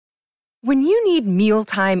When you need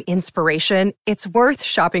mealtime inspiration, it's worth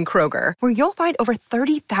shopping Kroger, where you'll find over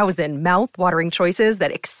 30,000 mouth-watering choices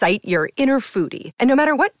that excite your inner foodie. And no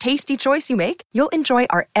matter what tasty choice you make, you'll enjoy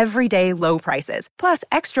our everyday low prices, plus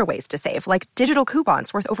extra ways to save, like digital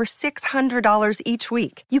coupons worth over $600 each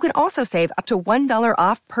week. You can also save up to $1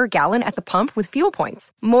 off per gallon at the pump with fuel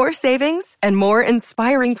points. More savings and more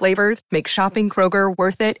inspiring flavors make shopping Kroger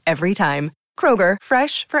worth it every time. Kroger,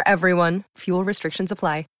 fresh for everyone. Fuel restrictions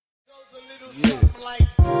apply.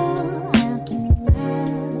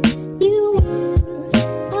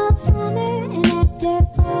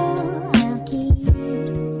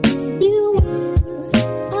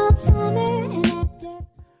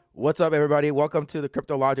 What's up, everybody? Welcome to the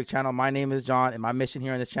Crypto Logic channel. My name is John, and my mission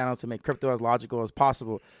here on this channel is to make crypto as logical as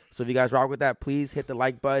possible. So if you guys rock with that, please hit the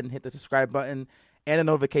like button, hit the subscribe button, and the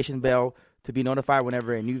notification bell to be notified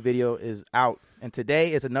whenever a new video is out. And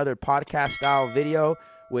today is another podcast-style video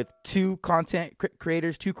with two content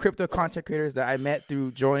creators, two crypto content creators that I met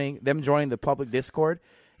through joining the public Discord.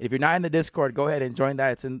 And if you're not in the Discord, go ahead and join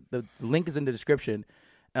that. It's in the link is in the description.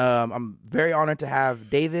 I'm very honored to have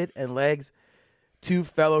David and Legs, two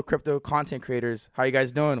fellow crypto content creators. How you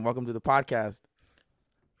guys doing? Welcome to the podcast.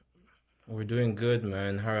 We're doing good,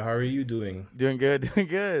 man. How are you doing? Doing good, doing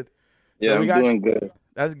good. Yeah, I'm doing good.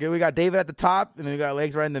 That's good. We got David at the top, and then we got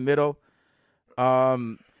Legs right in the middle.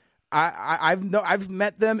 I've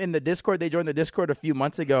met them in the Discord. They joined the Discord a few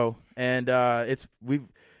months ago, and I've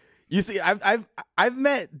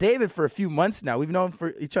met David for a few months now. We've known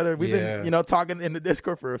for each other. We've been talking in the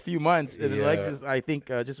Discord for a few months, and then Legs is, I think,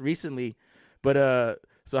 just recently. But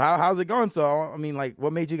so how's it going? So I mean, like,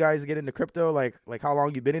 what made you guys get into crypto? Like how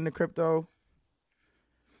long you been into crypto?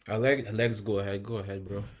 Legs, go ahead,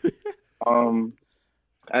 bro.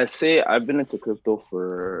 I'd say I've been into crypto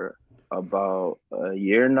for about a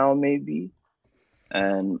year now, maybe.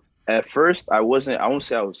 And at first I won't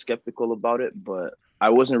say I was skeptical about it, but I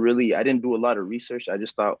didn't do a lot of research. I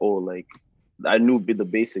just thought, I knew the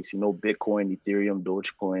basics, Bitcoin, Ethereum,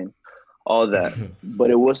 Dogecoin, all that. But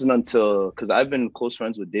it wasn't until, because I've been close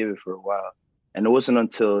friends with David for a while, and it wasn't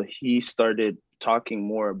until he started talking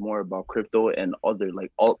more and more about crypto and other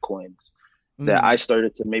like altcoins that I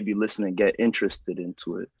started to maybe listen and get interested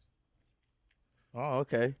into it. Oh,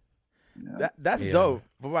 okay. Yeah. That's dope.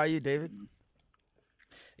 What about you, David?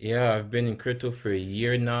 Yeah, I've been in crypto for a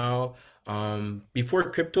year now. Before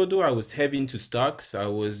crypto, though, I was heavy into stocks. I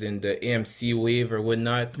was in the AMC wave or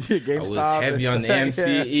whatnot. GameStop, I was heavy on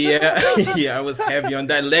AMC. Yeah, I was heavy on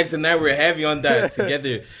that. Legs and I were heavy on that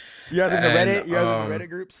together. You guys in the Reddit? You guys in the Reddit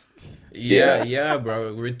groups? Yeah,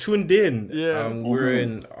 bro. We're tuned in. Yeah. We're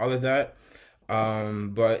in all of that.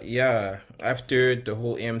 But yeah, after the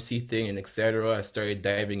whole AMC thing and etc., I started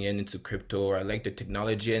diving into crypto. I like the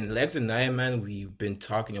technology, and Legs and I, man, we've been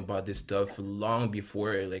talking about this stuff long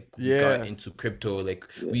before we got into crypto.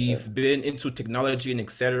 We've been into technology and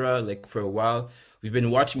etc. for a while. We've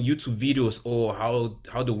been watching YouTube videos,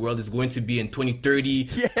 how the world is going to be in 2030,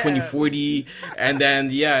 2040, and then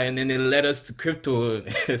it led us to crypto.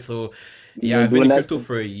 So I've been in crypto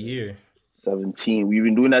for a year. 17. We've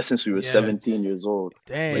been doing that since we were 17 years old.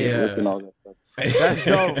 Dang. All that stuff. That's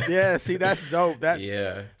dope. Yeah, see, that's dope.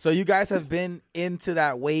 So you guys have been into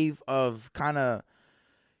that wave of kind of,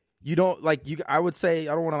 I would say,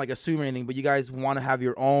 I don't want to assume anything, but you guys want to have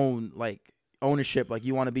your own ownership.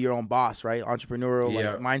 You want to be your own boss, right?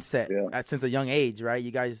 Entrepreneurial mindset since a young age, right? You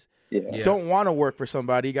guys don't want to work for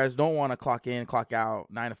somebody. You guys don't want to clock in, clock out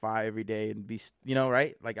 9 to 5 every day and be,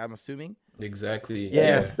 right? I'm assuming. Exactly.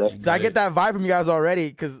 Yeah. So I get that vibe from you guys already,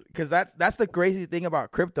 because that's the crazy thing about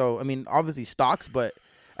crypto. I mean, obviously stocks, but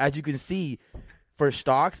as you can see, for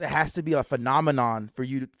stocks, it has to be a phenomenon for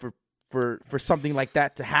you for something like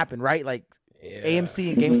that to happen, right?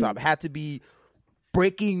 AMC and GameStop had to be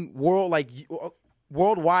breaking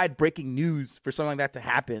worldwide breaking news for something like that to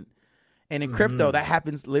happen. And in crypto, that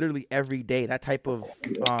happens literally every day. That type of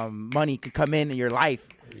money can come in your life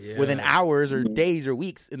within hours or days or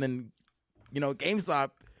weeks, and then GameStop,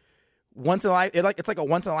 it's like a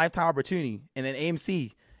once in a lifetime opportunity, and then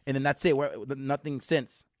AMC, and then that's it. Nothing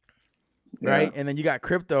since, right? And then you got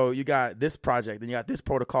crypto, you got this project, then you got this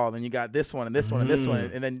protocol, then you got this one and this one and this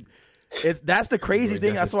one, and then that's the crazy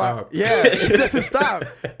thing. That's why, it doesn't stop.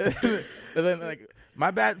 And then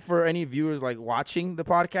my bad for any viewers watching the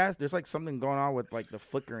podcast. There's something going on with the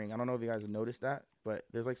flickering. I don't know if you guys have noticed that, but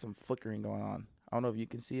there's some flickering going on. I don't know if you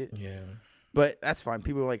can see it. Yeah. But that's fine.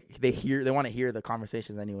 People they want to hear the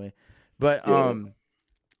conversations anyway. But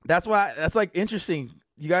that's why that's interesting.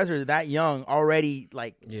 You guys are that young already,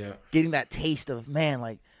 getting that taste of,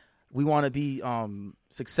 man, we want to be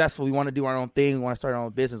successful. We want to do our own thing. We want to start our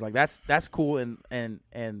own business. Like that's cool and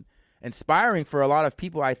inspiring for a lot of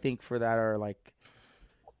people. I think for that are like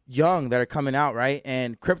young that are coming out, right?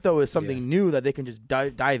 And crypto is something new that they can just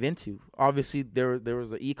dive into. Obviously, there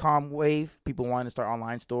was an e-com wave. People wanting to start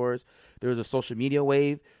online stores. There was a social media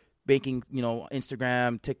wave. Making,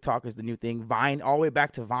 Instagram, TikTok is the new thing. Vine, all the way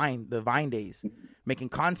back to Vine, the Vine days, making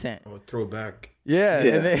content. Oh, throwback. Yeah.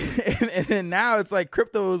 And then now it's like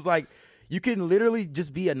crypto is like you can literally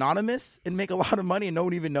just be anonymous and make a lot of money and no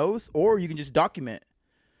one even knows, or you can just document.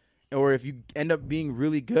 Or if you end up being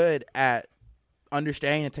really good at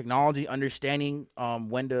understanding the technology, understanding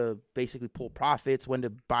when to basically pull profits, when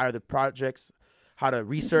to buy the projects, how to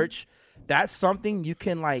research, that's something you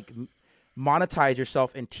can like monetize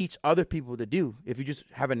yourself and teach other people to do if you just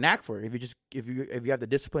have a knack for it. If you have the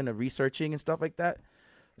discipline of researching and stuff like that.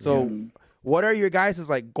 So what are your guys'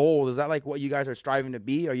 like goals? Is that like what you guys are striving to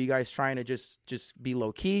be? Are you guys trying to just be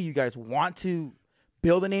low key? You guys want to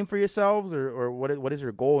build a name for yourselves, or what is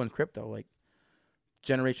your goal in crypto? Like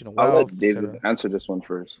generational wealth? I'll let David answer this one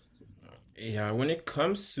first. Yeah, when it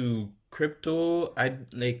comes to crypto, I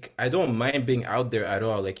don't mind being out there at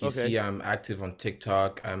all. Like you see, I'm active on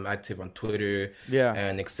TikTok, I'm active on Twitter,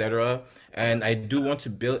 and etc. And I do want to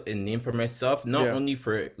build a name for myself, not only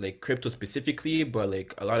for like crypto specifically, but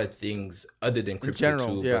like a lot of things other than crypto in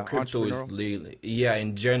general, too. But crypto is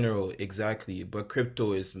in general, exactly. But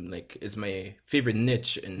crypto is my favorite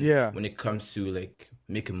niche, and when it comes to like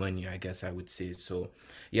making money, I guess I would say. So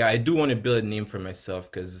yeah, I do want to build a name for myself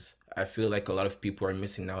because I feel like a lot of people are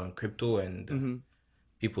missing out on crypto, and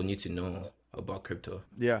people need to know about crypto.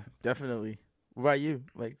 Yeah, definitely. What about you?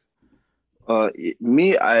 Like,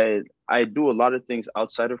 me, I do a lot of things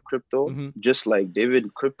outside of crypto. Just like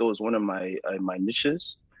David, crypto is one of my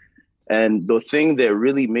niches. And the thing that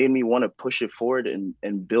really made me want to push it forward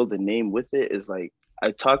and build a name with it is like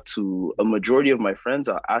I talked to a majority of my friends.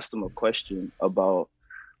 I'll ask them a question about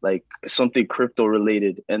like something crypto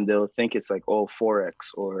related, and they'll think it's like, oh, Forex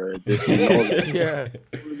or this,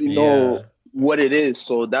 really know what it is.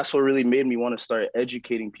 So that's what really made me want to start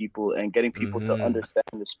educating people and getting people to understand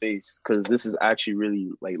the space, because this is actually really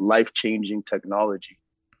like life-changing technology.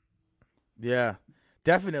 Yeah,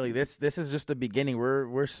 definitely. This is just the beginning.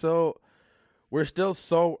 We're still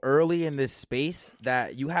so early in this space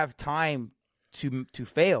that you have time to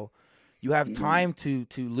fail. You have time to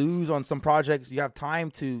lose on some projects. You have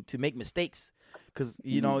time to make mistakes, because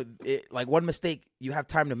like one mistake, you have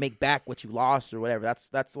time to make back what you lost or whatever.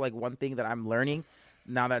 That's like one thing that I'm learning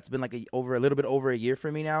now. That's been like a little bit over a year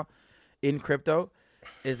for me now in crypto,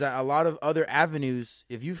 is that a lot of other avenues,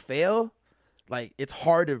 if you fail, like it's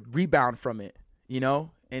hard to rebound from it.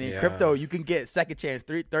 And in crypto, you can get second chance,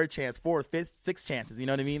 third chance, fourth, fifth, sixth chances. You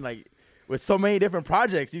know what I mean? Like, with so many different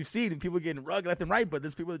projects, you've seen people getting rugged left and right, but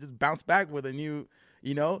there's people that just bounce back with a new,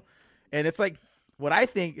 and it's like, what I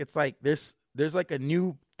think, it's like there's like a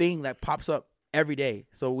new thing that pops up every day.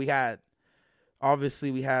 So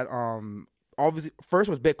obviously first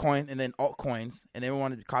was Bitcoin and then altcoins, and then we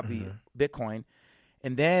wanted to copy Bitcoin,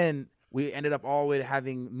 and then we ended up all the way to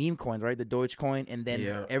having meme coins, right? The Dogecoin, and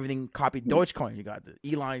then everything copied Dogecoin. You got the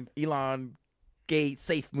Elon Gates,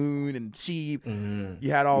 SafeMoon, and Sheep. You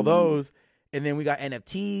had all those. And then we got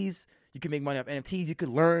NFTs. You can make money off NFTs. You could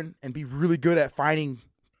learn and be really good at finding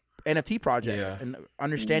NFT projects and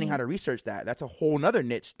understanding how to research that. That's a whole nother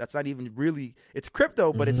niche. That's not even really, it's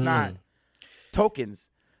crypto, but it's not tokens.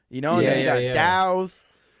 And then you got DAOs.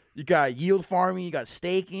 You got yield farming. You got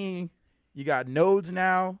staking. You got nodes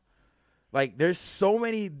now. Like, there's so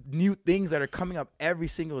many new things that are coming up every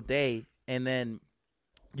single day. And then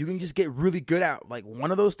you can just get really good at like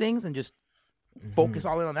one of those things and just focus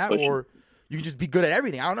all in on that, or you can just be good at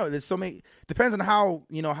everything. I don't know. There's so many. Depends on how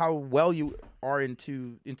how well you are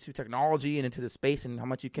into technology and into the space, and how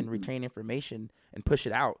much you can retain information and push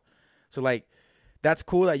it out. So like, that's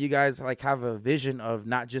cool that you guys like have a vision of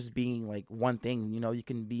not just being like one thing. You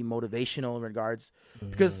can be motivational in regards,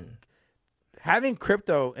 because having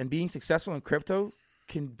crypto and being successful in crypto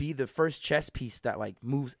can be the first chess piece that like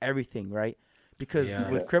moves everything, right? Because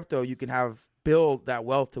with crypto, you can build that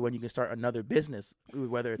wealth to when you can start another business,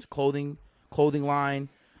 whether it's clothing line,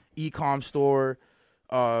 e-com store,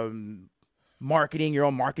 marketing, your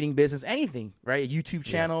own marketing business, anything, right? A YouTube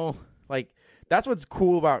channel. Like, that's what's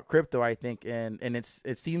cool about crypto, I think. And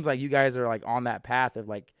it seems like you guys are like on that path of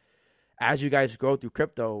like, as you guys grow through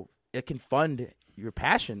crypto, it can fund your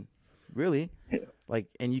passion, really. Like,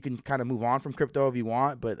 and you can kind of move on from crypto if you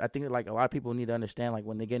want, but I think that like a lot of people need to understand, like,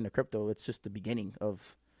 when they get into crypto, it's just the beginning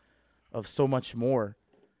of so much more.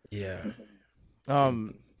 Beautiful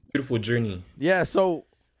journey. Yeah. So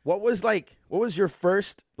What was your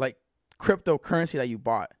first like cryptocurrency that you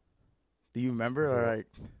bought? Do you remember? Or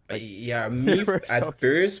Yeah, me first at token.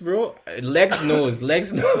 first, bro. Legs knows.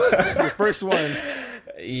 Your first one?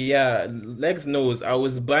 Yeah, Legs knows. I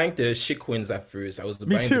was buying the shitcoins at first. I was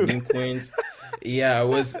Me buying too. the meme coins. Yeah, I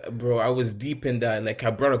was, bro. I was deep in that. Like, I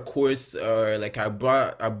brought a course, or like I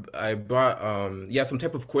brought yeah, some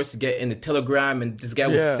type of course to get in the Telegram, and this guy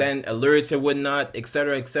would Yeah. send alerts and whatnot,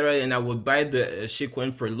 etc., etc. And I would buy the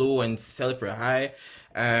shitcoin for low and sell it for high,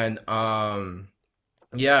 and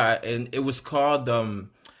yeah, and it was called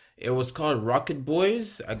Rocket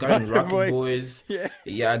Boys. I got in Rocket Rocket Boys. Boys. Yeah.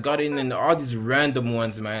 Yeah, I got in all these random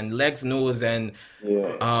ones, man. Legs knows, and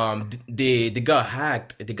Yeah. they got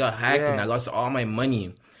hacked. They got hacked, and Yeah. I lost all my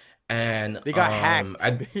money. And They got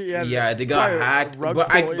hacked. yeah, they got Probably hacked. rug But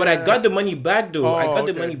pull, I yeah. got the money back though. I Oh, got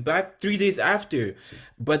the okay. money back 3 days after.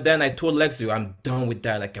 But then I told Lexi, I'm done with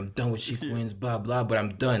that. Like, I'm done with shitcoins, blah blah. But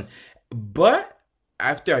I'm done. But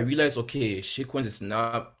after I realized, okay, shitcoins is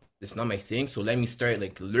not, it's not my thing. So let me start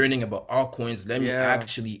like learning about altcoins. Let me Yeah.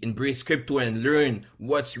 actually embrace crypto and learn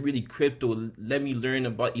what's really crypto. Let me learn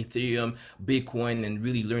about Ethereum, Bitcoin, and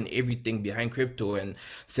really learn everything behind crypto. And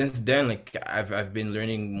since then, like I've been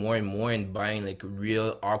learning more and more and buying like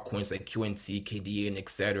real altcoins like QNT, KDA, and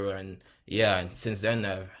etc. And yeah, and since then I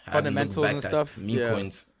haven't looked Fundamentals back and at stuff. meme Yeah.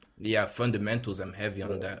 coins. Yeah, fundamentals. I'm heavy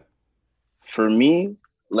on that. For me,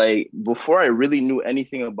 like before I really knew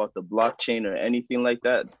anything about the blockchain or anything like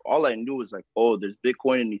that, all I knew was like, oh, there's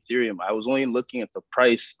Bitcoin and Ethereum. I was only looking at the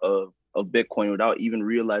price of Bitcoin without even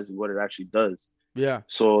realizing what it actually does. Yeah.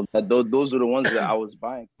 So those are the ones that I was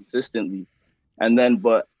buying consistently. And then,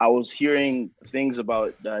 but I was hearing things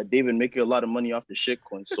about David making a lot of money off the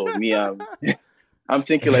shitcoin. So me, I'm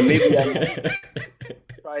thinking like maybe I might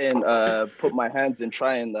try and put my hands and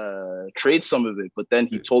try and trade some of it. But then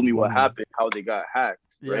he told me what happened, how they got hacked,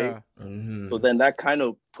 right? Yeah. So then that kind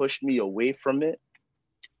of pushed me away from it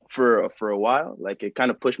for a while. Like it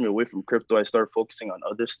kind of pushed me away from crypto. I started focusing on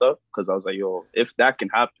other stuff because I was like, yo, if that can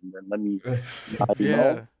happen, then let me you Yeah.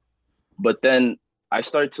 know. But then I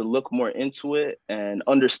started to look more into it and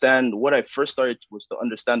understand. What I first started was to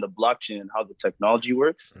understand the blockchain and how the technology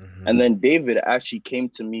works. And then David actually came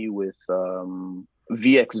to me with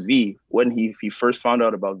VXV when he first found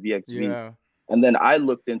out about VXV. Yeah. And then I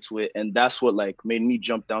looked into it, and that's what like made me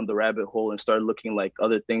jump down the rabbit hole and start looking like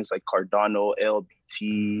other things like Cardano,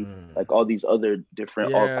 LBT, like all these other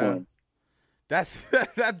different Yeah. altcoins. That's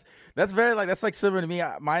that's very like that's like similar to me.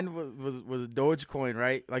 Mine was Dogecoin,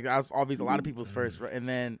 right? Like that was obviously a lot of people's first, right? And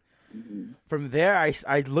then from there,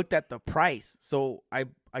 I looked at the price. So I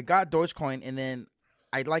got Dogecoin, and then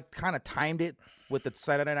I like kind of timed it with the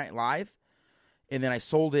Saturday Night Live, and then I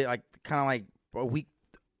sold it like kind of like a week,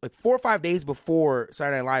 like 4 or 5 days before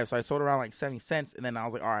Saturday Night Live. So I sold around like 70 cents, and then I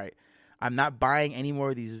was like, all right, I'm not buying any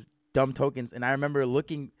more of these dumb tokens. And I remember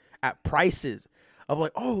looking at prices of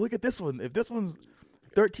like, oh, look at this one. If this one's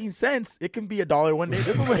 13 cents, it can be $1 one day.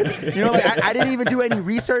 This one, you know, like I didn't even do any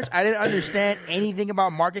research. I didn't understand anything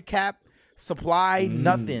about market cap, supply,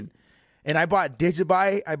 nothing. And I bought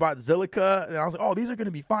Digibyte, I bought Zilliqa, and I was like, oh, these are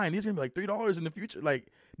gonna be fine. These are gonna be like $3 in the future. Like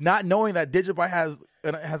not knowing that Digibyte has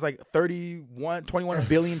like 21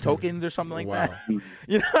 billion tokens or something like that.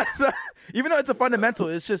 You know, so, even though it's a fundamental,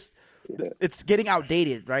 it's just it's getting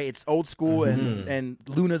outdated, right? It's old school, and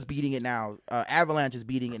Luna's beating it now. Avalanche is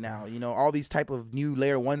beating it now. You know, all these type of new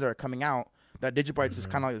layer ones that are coming out. That Digibyte's is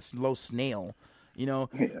kind of like a slow snail, you know.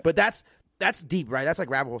 But that's deep, right? That's like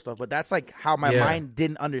rabbit hole stuff. But that's like how my mind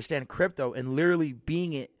didn't understand crypto, and literally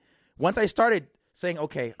being it. Once I started saying,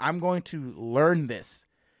 okay, I'm going to learn this.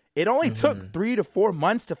 It only took 3 to 4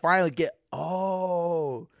 months to finally get.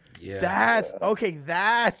 That's okay.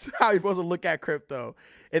 That's how you're supposed to look at crypto.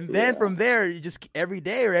 And then from there, you just every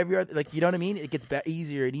day or every other, like, you know what I mean? It gets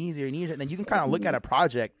easier and easier and easier. And then you can kind of look at a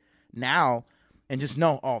project now and just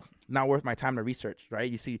know, oh, not worth my time to research,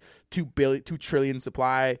 right? You see 2 trillion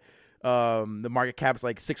supply. The market cap's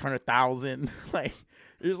like 600,000. Like,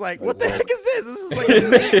 you're just like, what the heck is this? This is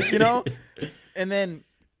like, you know? And then,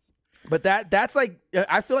 but that's like,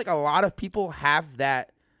 I feel like a lot of people have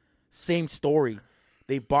that same story.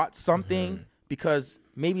 They bought something because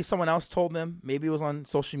maybe someone else told them, maybe it was on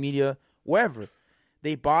social media, wherever.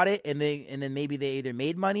 They bought it, and then maybe they either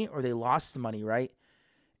made money or they lost the money, right?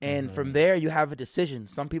 And from there, you have a decision.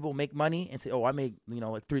 Some people make money and say, "Oh, I made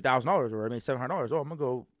like $3,000, or I made $700. Oh, I'm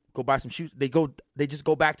gonna go buy some shoes." They just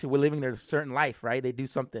go back to living their certain life, right? They do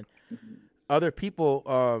something. Other people,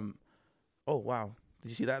 oh wow, did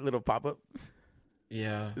you see that little pop up?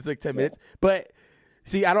 Yeah, It's like 10 minutes, but.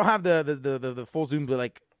 See, I don't have the full Zoom, but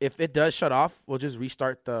like if it does shut off, we'll just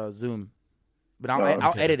restart the Zoom. but Oh, I'll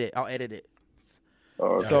okay. edit it. I'll edit it. Oh,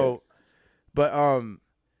 okay. So, but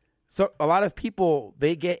so a lot of people,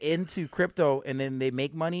 they get into crypto and then they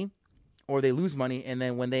make money or they lose money, and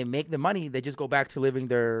then when they make the money, they just go back to living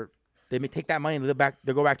they may take that money and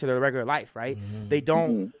they go back to their regular life, right? They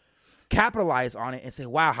don't capitalize on it and say,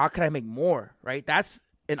 wow, how can I make more, right? That's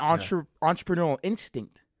an entrepreneurial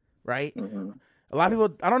instinct, right? A lot of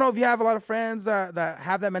people, I don't know if you have a lot of friends that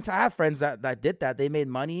have that mentality. I have friends that did that. They made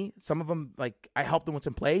money. Some of them, like, I helped them with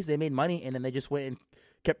some plays. They made money, and then they just went and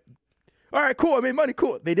kept, all right, cool, I made money,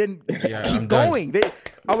 cool. They didn't keep going.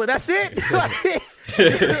 I was like, that's it?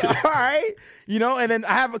 All right. You know, and then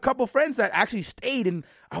I have a couple friends that actually stayed, and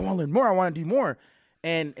I want to learn more. I want to do more.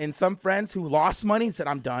 And some friends who lost money said,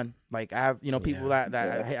 I'm done. Like, I have, you know, people that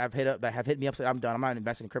I've hit up, that have hit me up, said, I'm done. I'm not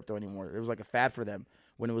investing in crypto anymore. It was like a fad for them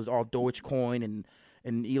when it was all Dogecoin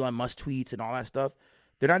and Elon Musk tweets and all that stuff.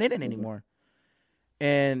 They're not in it anymore.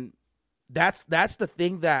 And that's the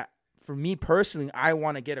thing that, for me personally, I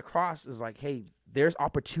want to get across is like, hey, there's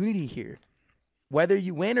opportunity here. Whether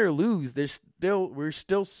you win or lose, we're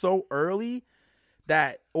still so early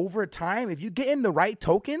that over time, if you get in the right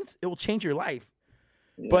tokens, it will change your life.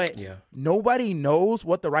 But nobody knows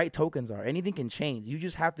what the right tokens are. Anything can change. You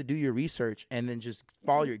just have to do your research and then just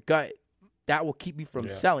follow your gut. That will keep you from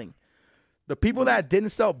selling. The people that didn't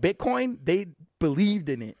sell Bitcoin, they believed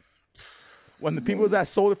in it. When the people that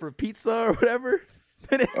sold it for pizza or whatever,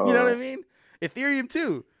 you know what I mean? Ethereum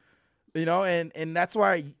too. You know, and that's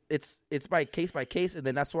why it's by case, and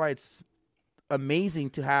then that's why it's amazing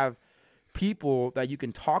to have people that you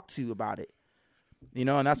can talk to about it. You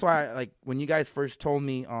know, and that's why, like, when you guys first told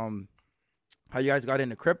me how you guys got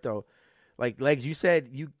into crypto, like, Legs, you said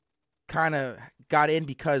you kind of got in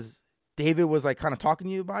because David was, like, kind of talking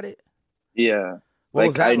to you about it? Yeah. What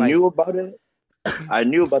was that I like? knew about it. I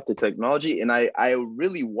knew about the technology, and I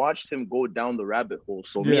really watched him go down the rabbit hole.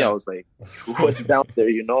 So me, I was like, what's down there?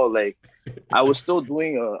 You know, like, I was still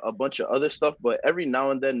doing a bunch of other stuff, but every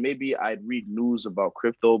now and then maybe I'd read news about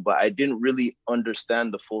crypto, but I didn't really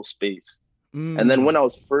understand the full space. And then when I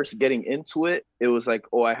was first getting into it, it was like,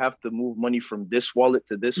 oh, I have to move money from this wallet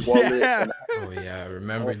to this wallet. Yeah. And I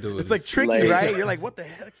remember those. It's like tricky, right? You're like, what the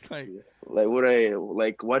heck? Like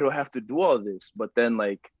why do I have to do all this? But then,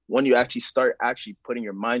 like, when you actually start putting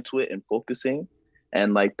your mind to it and focusing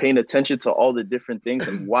and, like, paying attention to all the different things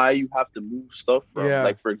and why you have to move stuff from,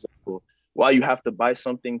 like, for example, why you have to buy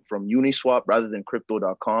something from Uniswap rather than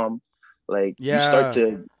crypto.com, like, you start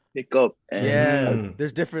to pick up. And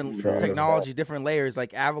there's different technology, different layers.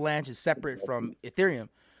 Like, Avalanche is separate from Ethereum.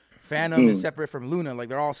 Phantom is separate from Luna. Like,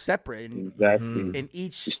 they're all separate. And, and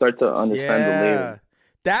each, you start to understand the layer.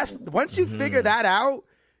 That's, once you figure that out,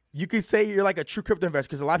 you can say you're like a true crypto investor,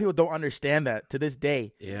 because a lot of people don't understand that to this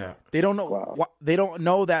day. Yeah. They don't know they don't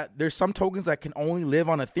know that there's some tokens that can only live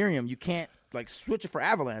on Ethereum. You can't, like, switch it for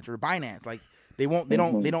Avalanche or Binance. Like, they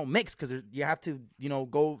don't mix, because you have to, you know,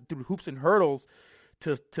 go through hoops and hurdles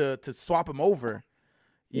to swap them over.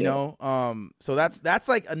 You know? So that's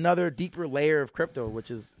like another deeper layer of crypto,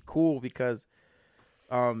 which is cool, because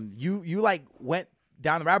you like went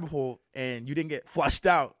down the rabbit hole and you didn't get flushed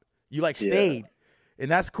out. You, like, stayed. And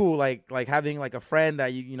that's cool, like having, like, a friend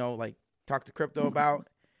that you know, like, talk to crypto about,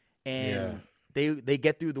 and they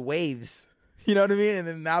get through the waves, you know what I mean? And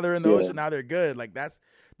then now they're in the ocean, now they're good. Like, that's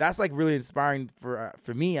like really inspiring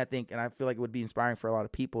for me, I think, and I feel like it would be inspiring for a lot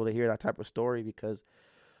of people to hear that type of story, because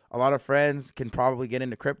a lot of friends can probably get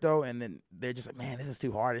into crypto and then they're just like, man, this is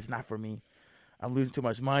too hard. It's not for me. I'm losing too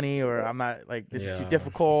much money, or I'm not, like, this is too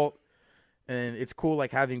difficult. And it's cool,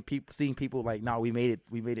 like, seeing people like, no, we made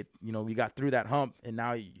it, you know, we got through that hump, and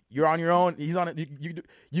now you're on your own. He's on it.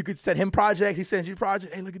 You could send him projects. He sends you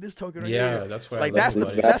projects. Hey, look at this token right here. That's what like, I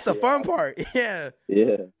love. that's the fun part. Yeah.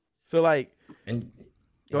 So, like, and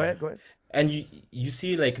go ahead. And you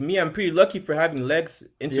see, like me, I'm pretty lucky for having Legs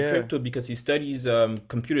into crypto, because he studies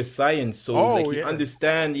computer science. So he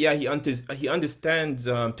understands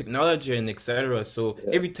technology and etc. So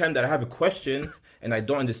every time that I have a question and I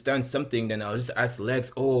don't understand something, then I'll just ask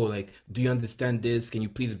Legs, oh, like, do you understand this? Can you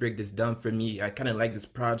please break this down for me? I kind of like this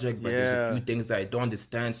project, but there's a few things that I don't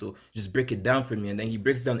understand, so just break it down for me. And then he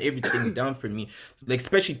breaks down everything down for me. So, like,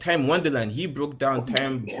 especially Time Wonderland, he broke down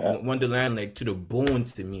Time Wonderland, like, to the bone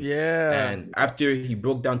to me. Yeah. And after he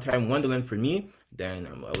broke down Time Wonderland for me, then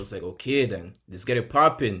I was like, okay, then let's get it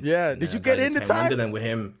popping. Yeah. Did you get into Time Wonderland with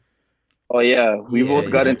him? Oh yeah, we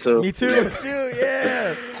both got into. Me too.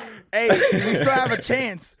 Yeah. Hey, we still have a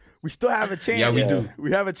chance. Yeah, we do.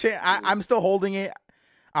 We have a chance. I'm still holding it.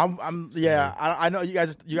 I know you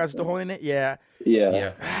guys are still holding it. Yeah.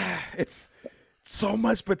 Yeah. It's so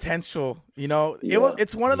much potential. You know,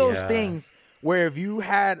 it's one of those things Where if you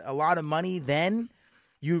had a lot of money then,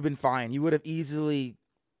 you'd have been fine. You would have easily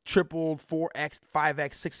tripled 4x,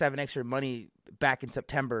 5x, 6, 7x your money back in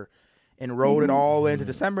September and rode it all the way into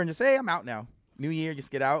December and just say, hey, I'm out now. New year,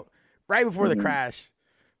 just get out right before the crash.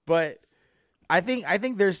 But I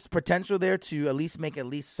think there's potential there to at least make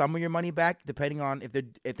some of your money back, depending on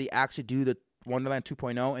if they actually do the Wonderland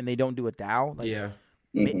 2.0 and they don't do a DAO.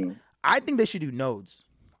 I think they should do nodes.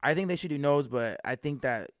 But I think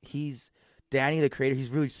that Danny, the creator, he's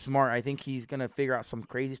really smart. I think he's gonna figure out some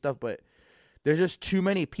crazy stuff, but there's just too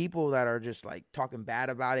many people that are just like talking bad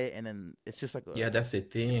about it, and then it's just like that's the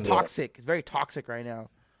thing. It's toxic. It's very toxic right now.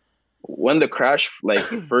 When the crash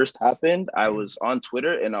first happened, I was on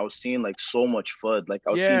Twitter and I was seeing like so much FUD. Like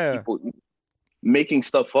I was seeing people making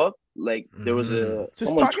stuff up. Like there was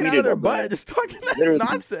just talking out of their butt, just talking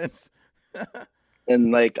nonsense.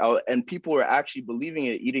 And and people were actually believing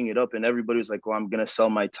it, eating it up, and everybody was like, "Well, I'm gonna sell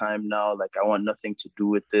my time now. Like I want nothing to do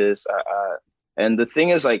with this." And the thing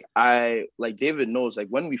is, like David knows, like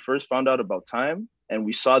when we first found out about time and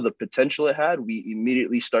we saw the potential it had, we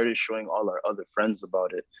immediately started showing all our other friends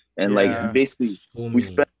about it. And basically we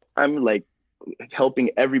spent time like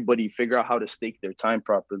helping everybody figure out how to stake their time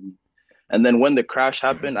properly. And then when the crash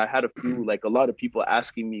happened, I had a lot of people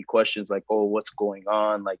asking me questions like, oh, what's going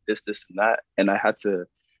on? Like this, and that. And I had to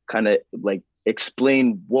kind of like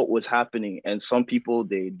explain what was happening. And some people,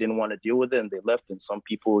 they didn't want to deal with it and they left. And some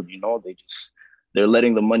people, they're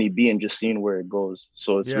letting the money be and just seeing where it goes.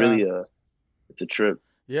 So it's really it's a trip.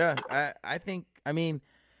 Yeah. I mean,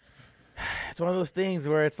 it's one of those things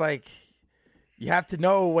where it's like, you have to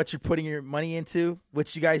know what you're putting your money into,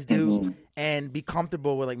 which you guys do, and be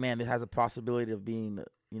comfortable with like, man, this has a possibility of being,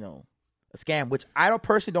 a scam, which I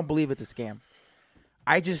personally don't believe it's a scam.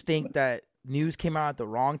 I just think that news came out at the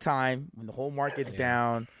wrong time when the whole market's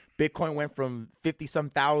down. Bitcoin went from 50-some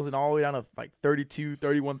thousand all the way down to like $32,000,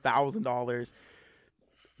 $31,000.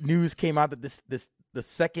 News came out that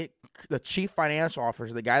the chief financial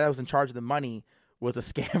officer, the guy that was in charge of the money, was a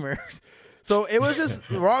scammer. So it was just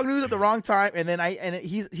wrong news at the wrong time. And then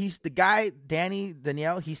he's the guy,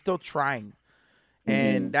 Danielle, he's still trying.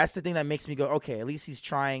 And that's the thing that makes me go, okay, at least he's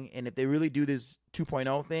trying. And if they really do this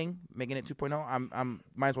 2.0 thing, making it 2.0, I'm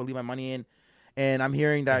might as well leave my money in. And I'm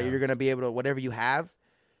hearing that you're going to be able to, whatever you have,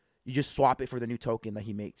 you just swap it for the new token that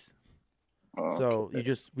he makes. So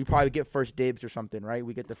we probably get first dibs or something, right?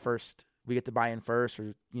 We get to buy in first,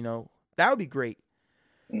 or, that would be great.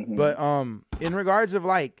 But in regards of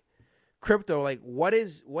like crypto, like what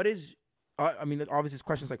is I mean, obviously this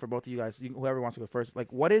question's like for both of you guys, whoever wants to go first.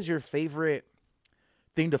 Like, what is your favorite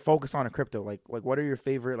thing to focus on in crypto? Like what are your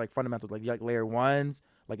favorite like fundamentals? Like, you like layer ones,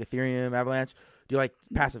 like Ethereum, Avalanche? Do you like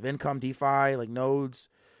passive income, DeFi, like nodes?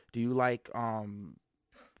 Do you like XRP,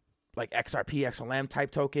 XLM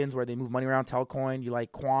type tokens where they move money around, Telcoin? You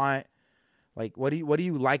like quant? Like, what do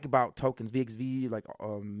you like about tokens, VXV, like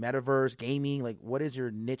metaverse, gaming? Like, what is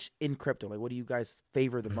your niche in crypto? Like, what do you guys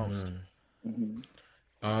favor the most?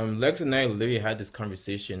 Lex and I literally had this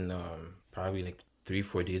conversation probably like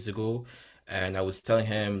 3-4 days ago, and I was telling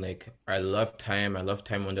him like I love Time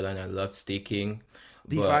Wonderland, I love staking,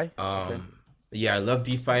 DeFi. But, yeah, I love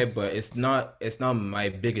DeFi, but it's not my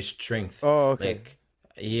biggest strength. Oh, okay. Like,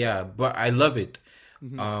 yeah, but I love it.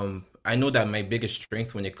 I know that my biggest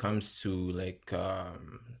strength when it comes to like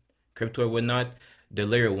crypto or whatnot, the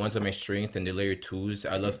layer ones are my strength, and the layer twos,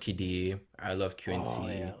 I love TDA, I love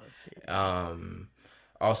QNC.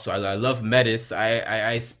 Also, I love Metis.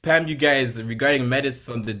 I spam you guys regarding Metis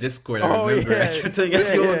on the Discord. I remember. I kept telling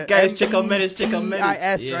you guys, check out Metis, check out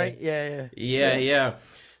Metis. Right? Yeah.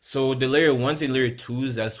 So the layer ones and layer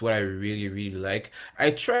twos, that's what I really, really like. I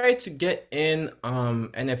try to get in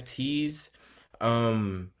NFTs.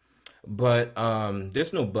 But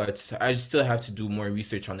there's no buts. I still have to do more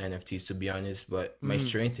research on NFTs, to be honest. But my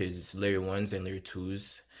strength is layer ones and layer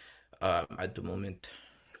twos at the moment.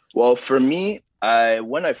 Well, for me,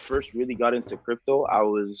 when I first really got into crypto, I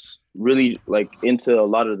was really like into a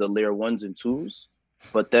lot of the layer ones and twos.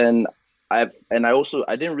 But then I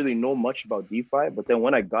didn't really know much about DeFi. But then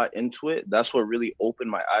when I got into it, that's what really opened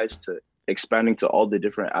my eyes to expanding to all the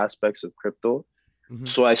different aspects of crypto.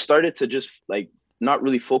 So I started to just like not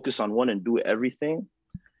really focus on one and do everything.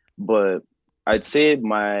 But I'd say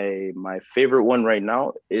my favorite one right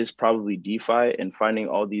now is probably DeFi and finding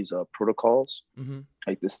all these protocols,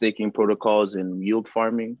 like the staking protocols and yield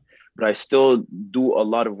farming. But I still do a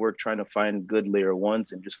lot of work trying to find good layer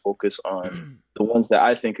ones and just focus on the ones that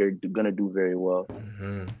I think are going to do very well.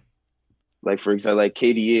 Like, for example, like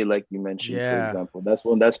KDA, like you mentioned, for example,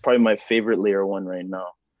 that's probably my favorite layer one right now.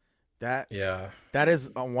 That Yeah. that is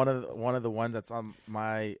one of the ones that's on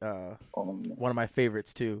my one of my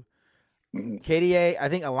favorites too. KDA, I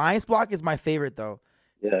think Alliance Block is my favorite though.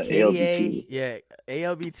 Yeah, KDA, ALBT. yeah,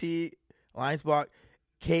 ALBT, Alliance Block,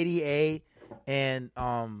 KDA, and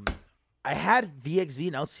I had VXV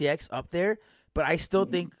and LCX up there, but I still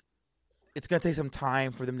think it's gonna take some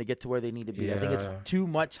time for them to get to where they need to be. I think it's Yeah. too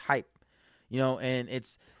much hype, and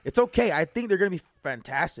it's okay. I think they're gonna be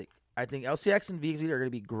fantastic. I think LCX and VXV are gonna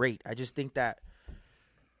be great. I just think that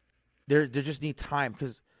they just need time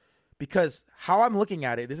because how I'm looking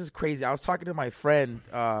at it, this is crazy. I was talking to my friend,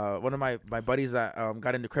 one of my buddies that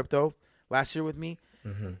got into crypto last year with me.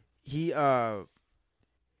 He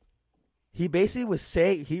basically was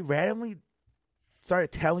saying, he randomly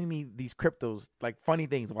started telling me these cryptos, like funny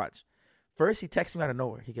things. Watch. First, he texted me out of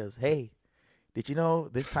nowhere. He goes, "Hey, did you know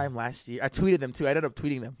this time last year?" I tweeted them too. I ended up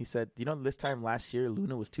tweeting them. He said, "Do you know this time last year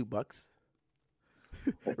Luna was $2?"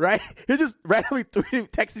 Right? He just randomly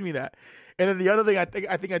texted me that. And then the other thing, I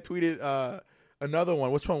think I tweeted another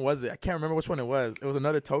one. Which one was it? I can't remember which one it was. It was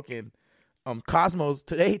another token. Cosmos.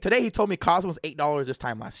 Today he told me Cosmos $8 this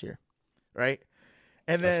time last year. Right?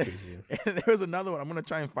 And then and there was another one. I'm gonna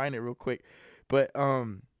try and find it real quick. But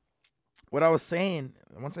what I was saying,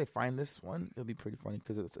 once I find this one, it'll be pretty funny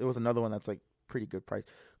because it was another one that's like pretty good price.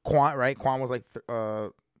 Quant, right? Quant was like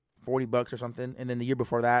 $40 or something, and then the year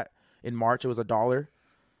before that, in March, it was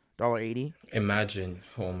 $1.80. Imagine.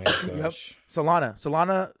 Oh my gosh. Yep.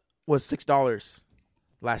 Solana was $6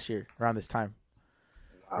 last year around this time,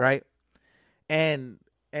 right? And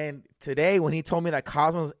today when he told me that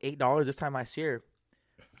Cosmos was $8 this time last year,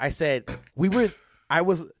 I said I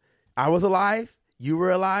was alive, you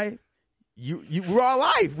were alive, you were all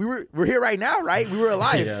alive. We're here right now, right? We were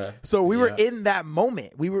alive. Yeah. So we were in that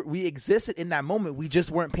moment. We existed in that moment. We just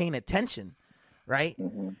weren't paying attention, right?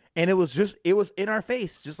 And it was in our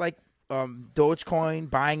face, just like Dogecoin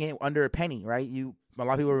buying it under a penny, right? A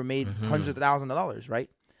lot of people were made hundreds of thousands of dollars, right?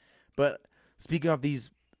 But speaking of these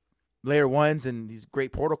layer ones and these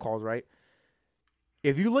great protocols, right?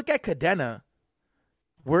 If you look at Cadena,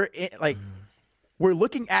 we're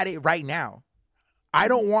looking at it right now. I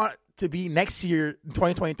don't want to be next year,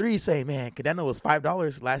 2023, saying, "Man, Cadena was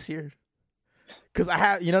 $5 last year," because I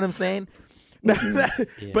have, you know what I'm saying?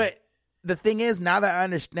 But the thing is, now that I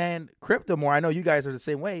understand crypto more, I know you guys are the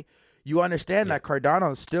same way. You understand that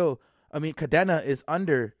Cardano is still, Cadena is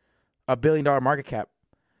under $1 billion market cap.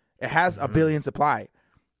 It has a billion supply.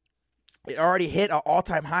 It already hit an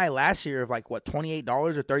all-time high last year of like what, $28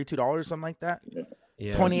 or $32, something like that.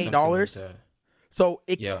 Yeah, $28. something like that. So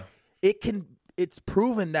it's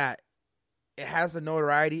proven that it has the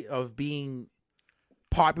notoriety of being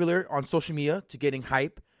popular on social media to getting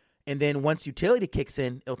hype. And then once utility kicks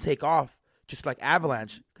in, it'll take off. Just like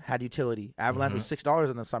Avalanche had utility. Avalanche was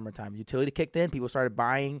 $6 in the summertime. Utility kicked in. People started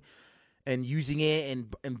buying and using it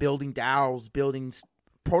and building DAOs, building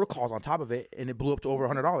protocols on top of it. And it blew up to over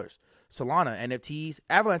 $100. Solana, NFTs.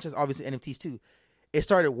 Avalanche is obviously NFTs too. It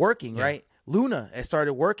started working, right? Luna, it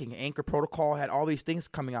started working. Anchor Protocol had all these things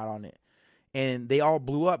coming out on it. And they all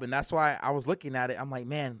blew up. And that's why I was looking at it. I'm like,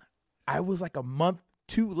 man, I was like a month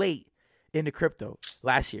too late into crypto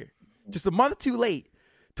last year. Just a month too late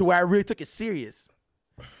to where I really took it serious.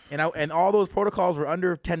 And all those protocols were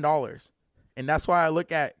under $10. And that's why I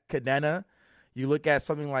look at Cadena. You look at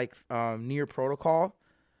something like Near Protocol,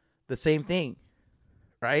 the same thing,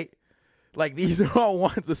 right? Like these are all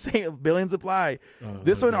ones, the same billion supply.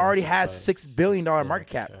 This one already has $6 billion market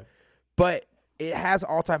cap. But it has an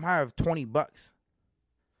all-time high of $20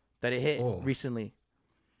 that it hit recently.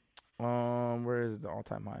 Where is the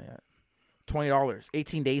all-time high at? $20,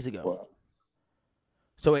 18 days ago. Wow.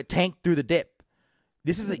 So it tanked through the dip.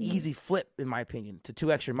 This is an easy flip, in my opinion, to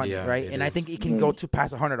 2x money, right? And I think it can go to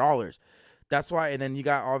past $100. That's why. And then you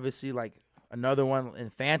got obviously like another one in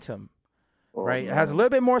Phantom, right? It has a little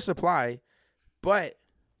bit more supply, but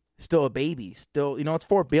still a baby. Still, it's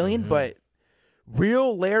 4 billion, but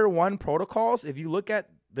real layer one protocols, if you look at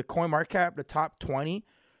the coin market cap, the top 20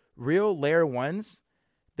 real layer ones,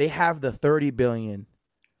 they have the 30 billion.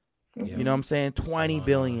 You know what I'm saying? 20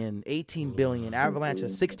 billion, 18 billion, Avalanche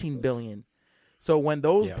is 16 billion. So when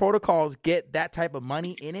those protocols get that type of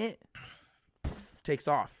money in it, takes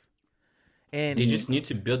off. And they just need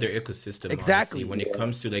to build their ecosystem. Exactly. Honestly. When it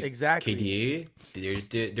comes to like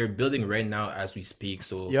KDA, they're building right now as we speak.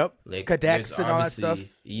 So like Cadex and all that stuff.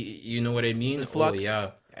 You know what I mean? Flux. Oh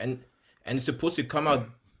yeah, and it's supposed to come out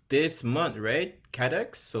this month, right?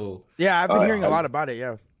 Cadex. So yeah, I've been hearing a lot about it.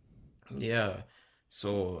 Yeah.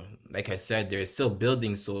 So, like I said, they're still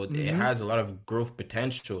building, so it has a lot of growth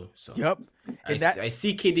potential. So, Yep. I, And that I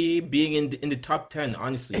see KD being in the top 10,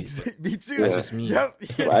 honestly, but me too. that's Yeah. just me. Yep.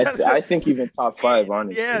 I think even top 5,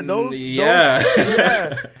 honestly. Yeah, those Yeah.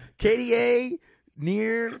 yeah. KDA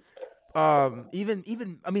near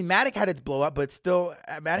even I mean Matic had its blow up, but still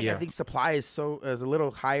Matic I Yeah. think supply is a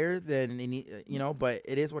little higher than but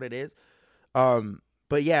it is what it is.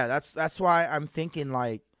 But yeah, that's why I'm thinking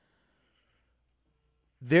like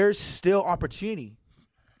there's still opportunity.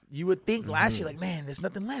 You would think last year like, man, there's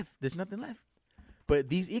nothing left. There's nothing left. But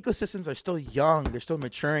these ecosystems are still young. They're still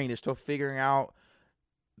maturing. They're still figuring out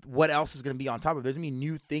what else is going to be on top of it. There's going to be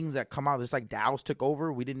new things that come out. Just like DAOs took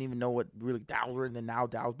over. We didn't even know what really DAOs were, and then now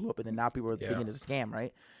DAOs blew up, and then now people are thinking it's a scam,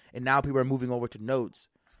 right? And now people are moving over to nodes.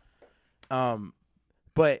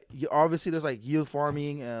 But obviously there's like yield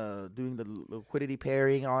farming, doing the liquidity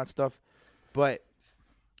pairing, all that stuff. But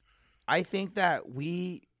I think that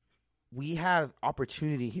we have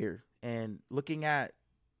opportunity here. And looking at,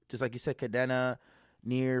 just like you said, Cadena,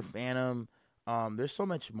 Near, Phantom, there's so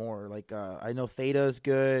much more. Like I know Theta is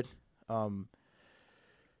good.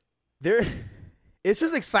 It's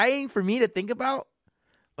just exciting for me to think about.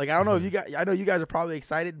 Like I don't know if you guys, I know you guys are probably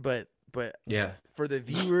excited, but Yeah. for the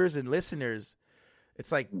viewers and listeners,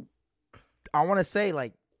 it's like I want to say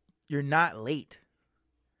like you're not late.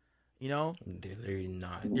 You know, They're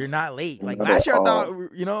not. you're not late. Like Not last year, I at thought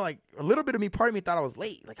all. like a little bit of me, part of me thought I was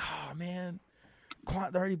late. Like, oh man,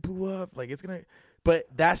 Quant already blew up. Like it's gonna. But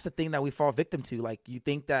that's the thing that we fall victim to. Like you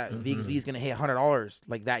think that VXV is gonna hit $100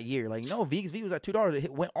 like that year. Like no, VXV was at $2.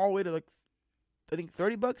 It went all the way to like I think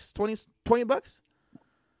 $30, $20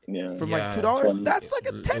 Yeah. from Yeah. like $2. That's like a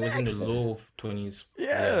It was in 10x. the low 20s.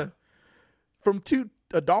 Yeah. From $1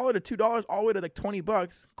 to $2 all the way to like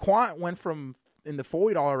 $20. Quant went from in the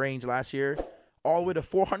 $40 range last year all the way to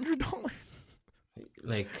 $400.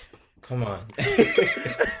 Like, come on.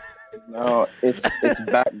 No, it's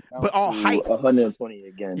back down But all to hype. 120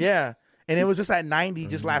 again. Yeah. And it was just at 90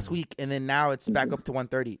 just last week, and then now it's back up to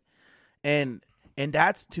 130. And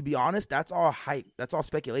that's, to be honest, that's all hype. That's all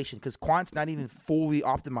speculation because Quant's not even fully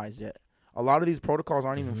optimized yet. A lot of these protocols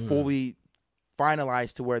aren't even fully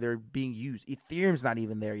finalized to where they're being used. Ethereum's not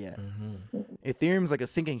even there yet. Ethereum's like a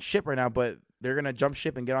sinking ship right now, but they're gonna jump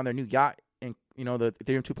ship and get on their new yacht and the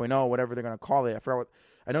Ethereum 2.0, whatever they're gonna call it. I forgot what.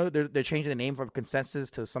 I know they're changing the name from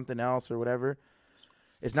Consensus to something else or whatever.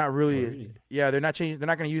 It's not really. really? Yeah, they're not changing. They're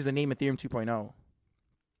not gonna use the name Ethereum 2.0.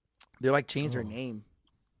 They're like changed their name.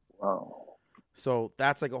 Wow. So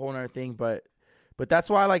that's like a whole other thing, but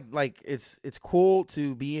that's why like it's cool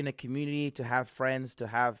to be in a community, to have friends, to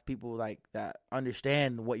have people like that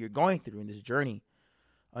understand what you're going through in this journey,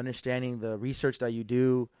 understanding the research that you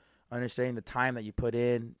do, understanding the time that you put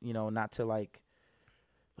in, not to like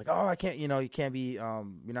oh I can't, you can't be you're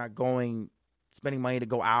not spending money to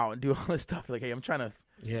go out and do all this stuff. Like, hey, I'm trying to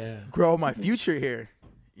Yeah. grow my future here,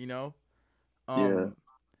 Yeah.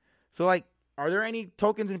 So like, are there any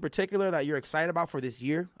tokens in particular that you're excited about for this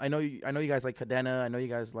year? I know you guys like Cadena. I know you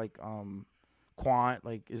guys like Quant.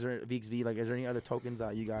 Like, is there VXV? Like, is there any other tokens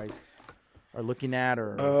that you guys are looking at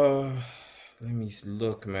or? Let me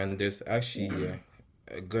look, man. There's actually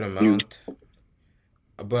a good amount.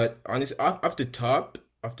 But honestly, off the top,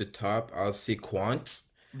 I'll say Quant.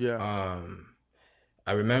 Yeah.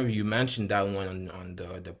 I remember you mentioned that one on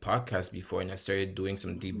the podcast before, and I started doing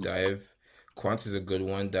some deep dive. Quant is a good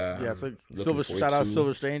one that Yeah. It's like I'm looking forward shout out to.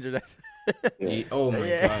 Silver Stranger. That's Oh my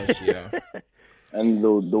Yeah. gosh, yeah. And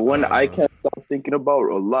the one I can't stop thinking about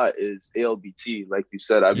a lot is ALBT. Like you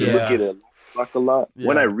said, I've been Yeah. looking at Block a lot.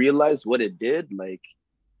 When Yeah. I realized what it did, like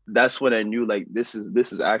that's when I knew like this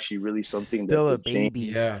is actually really something still that a could change.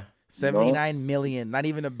 baby. Yeah. 79 million. Not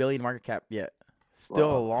even $1 billion market cap yet.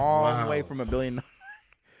 Still a long Wow. way from $1 billion.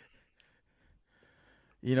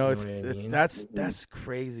 You know it's what I mean? that's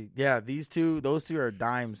crazy. Yeah, those two are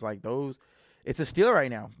dimes. Like those, it's a steal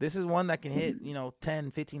right now. This is one that can hit $10,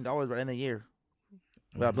 $15 by the end of the year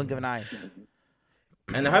without a blink of an eye.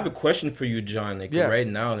 And I have a question for you, John. Like Yeah. right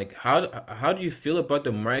now, like how do you feel about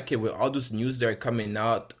the market with all those news that are coming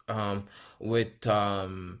out with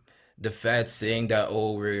the Fed saying that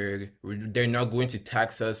they're not going to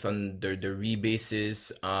tax us on the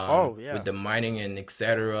rebases with the mining and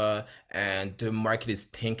etc. And the market is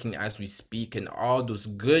tanking as we speak, and all those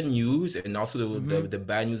good news and also the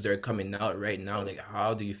bad news that are coming out right now. Like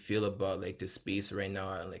how do you feel about like the space right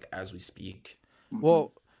now and like as we speak?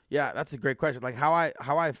 Well, yeah, that's a great question. Like how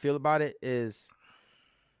I feel about it is,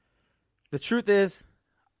 the truth is,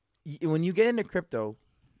 when you get into crypto,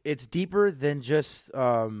 it's deeper than just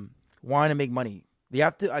wanting to make money. You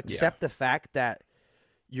have to accept the fact that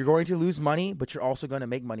you're going to lose money, but you're also going to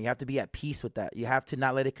make money. You have to be at peace with that. You have to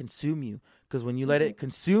not let it consume you, because when you let it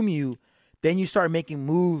consume you, then you start making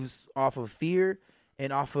moves off of fear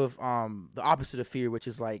and off of the opposite of fear, which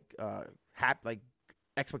is like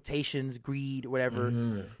expectations, greed,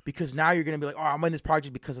 whatever. Because now you're going to be like, oh, I'm in this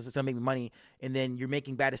project because it's going to make me money, and then you're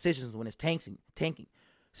making bad decisions when it's tanking.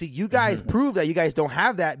 See, you guys prove that you guys don't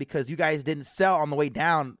have that because you guys didn't sell on the way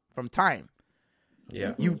down from time.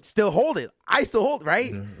 Yeah. You still hold it. I still hold it,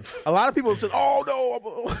 right? A lot of people say, oh,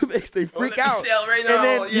 no. they freak out. Sell right now. And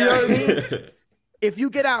then, you know what I mean? If you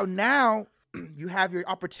get out now, you have your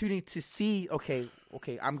opportunity to see, okay,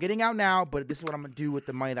 I'm getting out now, but this is what I'm going to do with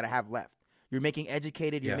the money that I have left. You're making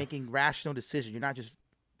educated, you're making rational decisions.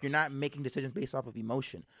 You're not making decisions based off of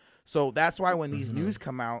emotion. So that's why when these news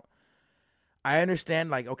come out, I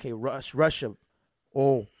understand, like, okay, Russia,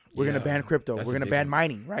 we're going to ban crypto. We're going to ban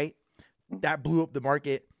mining, right? That blew up the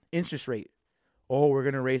market. Interest rate. We're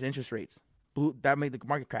going to raise interest rates. That made the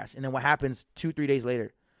market crash. And then what happens 2-3 days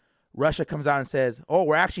later? Russia comes out and says,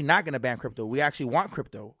 we're actually not going to ban crypto. We actually want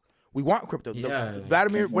crypto. We want crypto.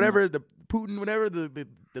 Vladimir, whatever, the Putin, whatever, the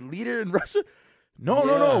leader in Russia. No.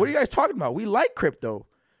 What are you guys talking about? We like crypto.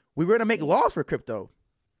 We were going to make laws for crypto.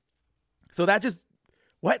 So that just,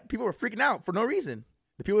 people were freaking out for no reason.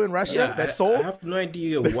 The people in Russia that sold. I have no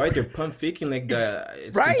idea why they're pump faking like that.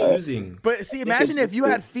 It's right? confusing. But see, imagine if you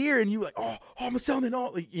had fear and you were like, I'm selling it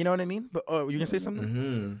all. You know what I mean? But you going to say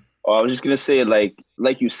something? Oh, I was just gonna say,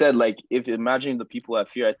 like you said, like if imagine the people have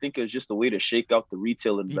fear, I think it's just a way to shake out the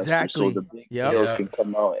retail investors so the big deals can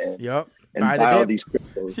come out and buy all these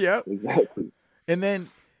cryptos. Yep, exactly. And then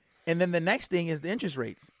the next thing is the interest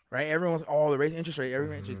rates, right? Everyone's they're raising interest rate,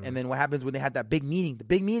 and then what happens when they had that big meeting? The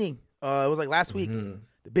big meeting. It was like last week.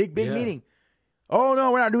 The big meeting. Oh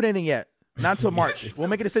no, we're not doing anything yet. Not until March. We'll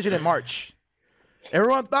make a decision in March.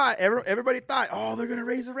 Everybody thought, they're going to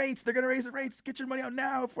raise the rates. They're going to raise the rates. Get your money out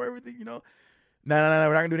now before everything, No. We're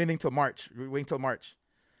not going to do anything till March. We're waiting till March.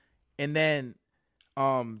 And then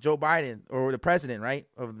Joe Biden, or the president, right,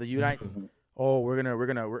 of the United,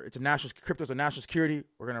 crypto's a national security.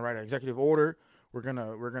 We're going to write an executive order. We're going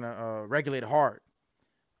to regulate it hard.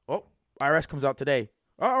 Oh, IRS comes out today.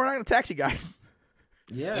 Oh, we're not going to tax you guys.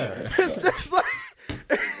 Yeah. It's just like,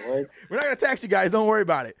 we're not going to tax you guys. Don't worry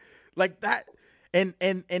about it. Like that. And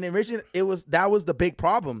originally that was the big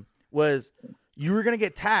problem, was you were gonna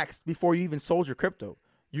get taxed before you even sold your crypto.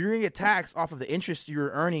 You're gonna get taxed off of the interest you were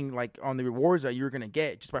earning, like on the rewards that you were gonna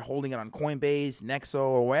get just by holding it on Coinbase, Nexo,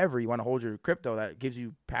 or wherever you want to hold your crypto that gives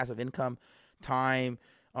you passive income, time,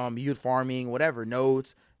 yield farming, whatever,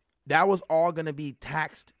 nodes. That was all gonna be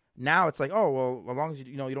taxed. Now it's like, as long as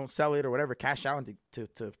you don't sell it or whatever, cash out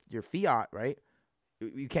to your fiat, right?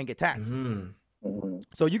 You can't get taxed.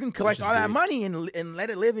 So you can collect all that money and let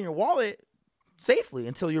it live in your wallet safely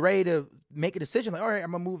until you're ready to make a decision. Like, all right,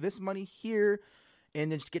 I'm gonna move this money here,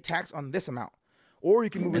 and then just get taxed on this amount. Or you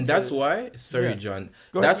can move. And that's why. Sorry, John.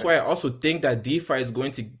 That's why I also think that DeFi is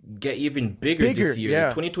going to get even bigger this year. Yeah.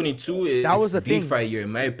 2022 is the DeFi year,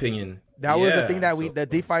 in my opinion. That was the thing that the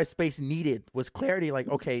DeFi space needed, was clarity. Like,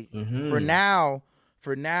 okay, for now,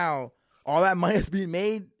 all that money that's being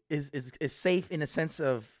made is safe in the sense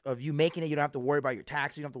of you making it. You don't have to worry about your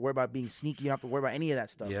tax. You don't have to worry about being sneaky. You don't have to worry about any of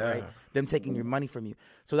that stuff, right? Them taking your money from you.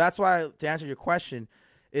 So that's why, to answer your question,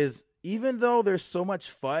 is even though there's so much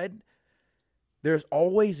FUD, there's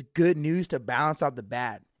always good news to balance out the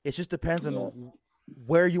bad. It just depends on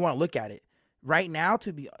where you want to look at it. Right now,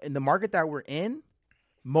 to be in the market that we're in,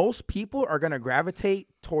 most people are going to gravitate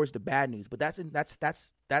towards the bad news. But that's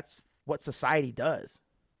what society does.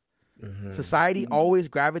 Society always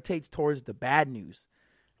gravitates towards the bad news.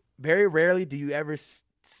 Very rarely do you ever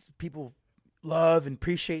people love and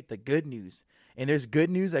appreciate the good news. And there's good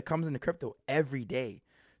news that comes into crypto every day.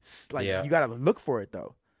 Like you got to look for it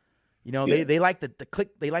though. They like the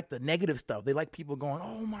click. They like the negative stuff. They like people going,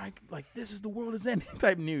 "Oh my, like this is the world is ending"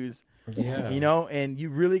 type news. Yeah. And you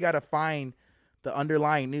really got to find the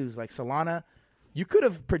underlying news. Like Solana. You could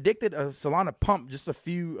have predicted a Solana pump just a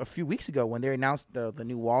few weeks ago when they announced the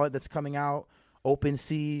new wallet that's coming out,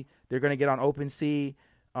 OpenSea. They're going to get on OpenSea.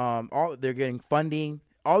 They're getting funding.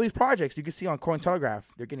 All these projects you can see on Cointelegraph,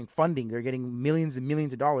 they're getting funding. They're getting millions and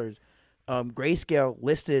millions of dollars. Grayscale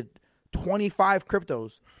listed 25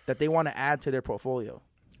 cryptos that they want to add to their portfolio.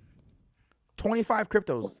 25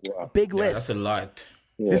 cryptos, a big list. That's a lot.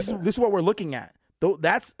 Yeah. This is what we're looking at.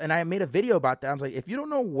 And I made a video about that. I was like, if you don't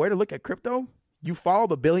know where to look at crypto, you follow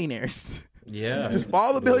the billionaires. Yeah. Just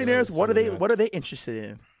follow the billionaires. What are they interested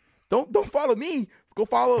in? Don't follow me. Go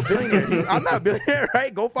follow a billionaire. I'm not a billionaire,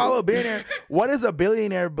 right? Go follow a billionaire. What is a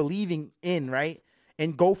billionaire believing in, right?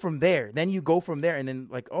 and go from there. Then you go from there, and then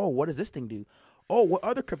like, oh, what does this thing do? Oh, what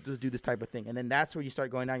other cryptos do this type of thing? And then that's where you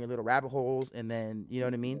start going down your little rabbit holes, and then you know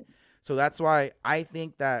what I mean. So that's why I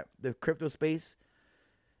think that the crypto space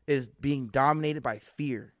is being dominated by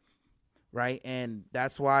fear, right? And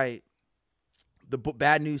that's why the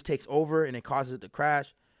bad news takes over and it causes it to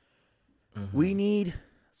crash. Mm-hmm. We need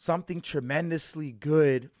something tremendously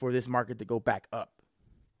good for this market to go back up.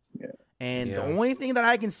 Yeah. And the only thing that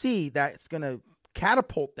I can see that's going to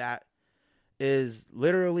catapult that is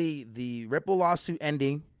literally the Ripple lawsuit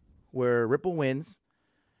ending, where Ripple wins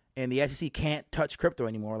and the SEC can't touch crypto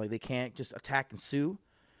anymore. Like, they can't just attack and sue.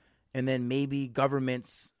 And then maybe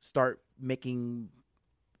governments start making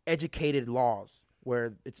educated laws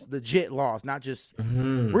where it's legit laws, not just,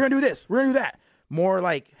 we're going to do this, we're going to do that. More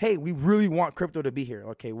like, hey, we really want crypto to be here.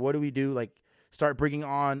 Okay, what do we do? Like, start bringing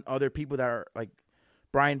on other people that are like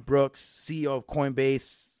Brian Brooks, CEO of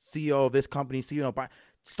Coinbase, CEO of this company, CEO of,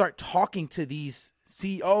 start talking to these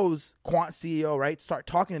CEOs, Quant CEO, right? Start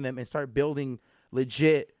talking to them and start building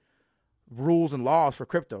legit rules and laws for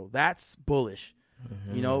crypto. That's bullish,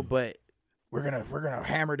 you know, but we're gonna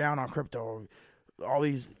hammer down on crypto. All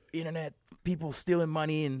these internet people stealing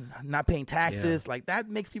money and not paying taxes, like that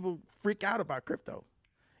makes people freak out about crypto.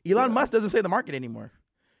 Elon Musk doesn't say the market anymore.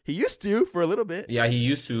 He used to for a little bit. Yeah, he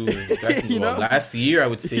used to. You know? Last year, I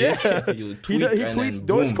would say. Yeah. He tweets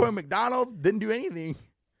Dogecoin, McDonald's, didn't do anything.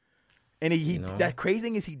 And he that crazy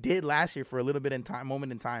thing is he did last year for a little bit in time,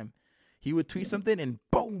 moment in time. He would tweet something and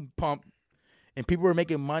boom, pump. And people were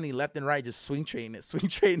making money left and right, just swing trading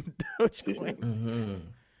Dogecoin.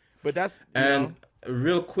 But that's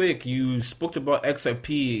real quick, you spoke about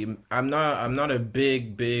XRP. I'm not a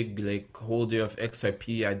big like holder of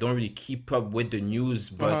XRP. I don't really keep up with the news,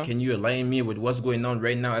 but can you align me with what's going on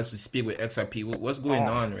right now as we speak with XRP? What's going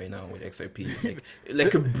on right now with XRP?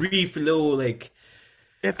 Like a brief little like.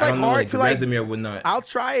 It's like hard to like resume or whatnot. I'll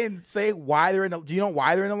try and say why they're in. Do you know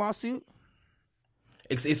why they're in a lawsuit?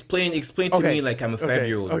 Explain to me like I'm a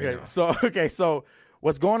 5-year-old. Okay, right now. So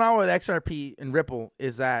what's going on with XRP and Ripple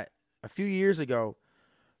is that a few years ago,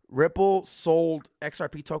 Ripple sold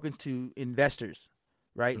XRP tokens to investors,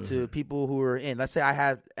 right? To people who are in. Let's say I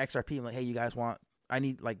have XRP and like, hey, you guys I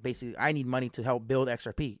need money to help build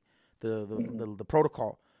XRP, the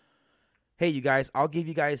protocol. Hey, you guys, I'll give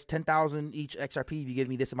you guys 10,000 each XRP. If you give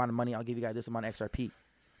me this amount of money, I'll give you guys this amount of XRP.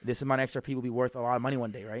 This amount of XRP will be worth a lot of money one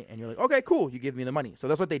day, right? And you're like, okay, cool. You give me the money. So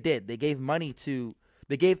that's what they did. They gave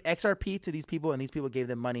XRP to these people, and these people gave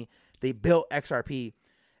them money. They built XRP.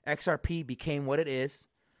 XRP became what it is.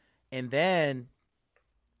 And then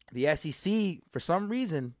the SEC, for some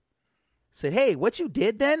reason, said, hey, what you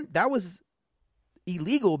did then, that was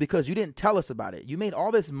illegal because you didn't tell us about it. You made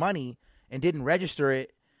all this money and didn't register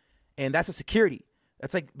it, and that's a security.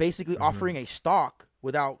 That's like basically offering a stock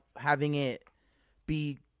without having it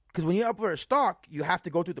be, because when you upload a stock, you have to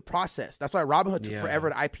go through the process. That's why Robinhood took forever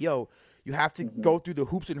to IPO. You have to go through the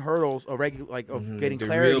hoops and hurdles of getting the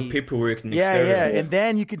clarity, real paperwork. And and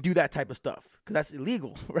then you can do that type of stuff because that's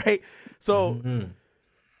illegal, right? So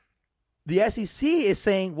the SEC is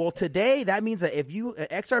saying, well, today that means that if an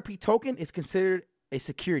XRP token is considered a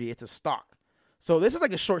security, it's a stock. So this is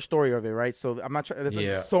like a short story of it, right? So I'm not trying. There's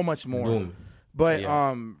like so much more. Boom.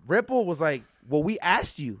 But Ripple was like, well, we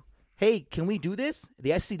asked you, hey, can we do this?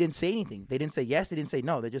 The SEC didn't say anything. They didn't say yes. They didn't say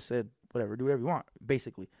no. They just said, whatever, do whatever you want,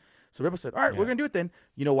 basically. So Ripple said, all right, we're going to do it then.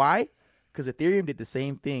 You know why? Because Ethereum did the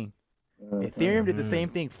same thing. Ethereum did the same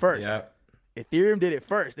thing first. Yeah. Ethereum did it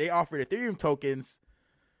first. They offered Ethereum tokens,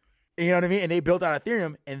 you know what I mean? And they built out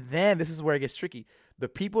Ethereum. And then this is where it gets tricky. The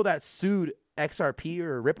people that sued XRP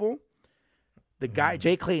or Ripple, the guy,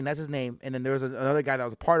 Jay Clayton, that's his name. And then there was another guy that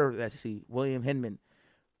was a part of the SEC, William Hinman.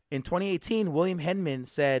 In 2018, William Hinman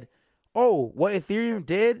said, oh, what Ethereum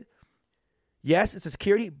did, yes, it's a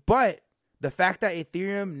security, but the fact that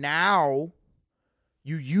Ethereum now,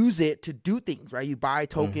 you use it to do things, right? You buy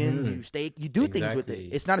tokens, you stake, you do things with it.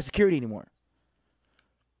 It's not a security anymore,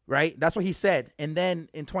 right? That's what he said. And then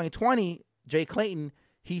in 2020, Jay Clayton,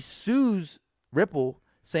 he sues Ripple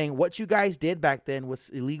saying what you guys did back then was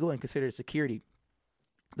illegal and considered security.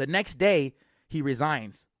 The next day, he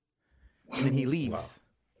resigns, and then he leaves. Wow.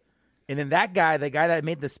 And then that guy, the guy that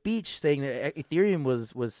made the speech saying that Ethereum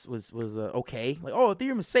was okay, like, oh,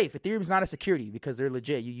 Ethereum is safe. Ethereum is not a security because they're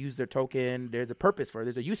legit. You use their token. There's a purpose for it.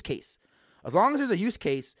 There's a use case. As long as there's a use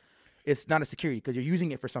case, it's not a security because you're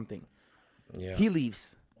using it for something. Yeah. He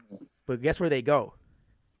leaves. But guess where they go?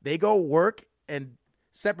 They go work and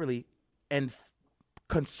separately and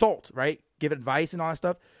consult, right? Give advice and all that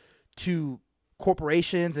stuff to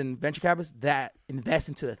corporations and venture capitalists that invest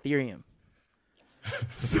into Ethereum.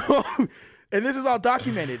 So And this is all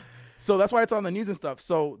documented. So that's why it's on the news and stuff.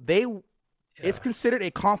 So it's considered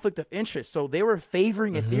a conflict of interest. So they were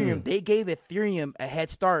favoring Ethereum. They gave Ethereum a head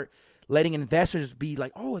start, letting investors be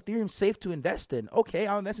like, oh, Ethereum's safe to invest in. Okay,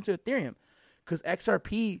 I'll invest into Ethereum. Because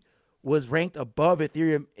XRP was ranked above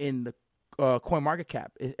Ethereum in the coin market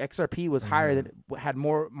cap. XRP was higher than, had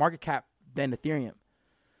more market cap than Ethereum.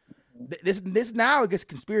 This now gets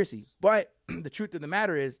conspiracy, but the truth of the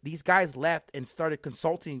matter is these guys left and started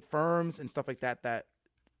consulting firms and stuff like that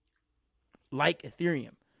like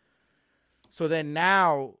Ethereum. So then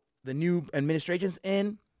now the new administration's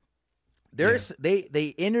in.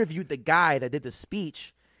 They interviewed the guy that did the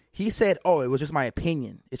speech. He said, "Oh, it was just my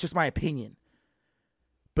opinion. It's just my opinion."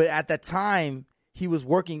 But at that time, he was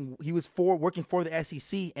working for the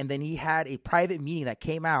SEC, and then he had a private meeting that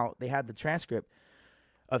came out. They had the transcript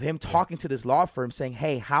of him talking to this law firm saying,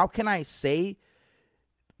 "Hey, how can I say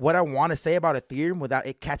what I want to say about Ethereum without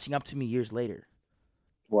it catching up to me years later?"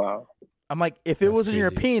 Wow. I'm like, if it was in your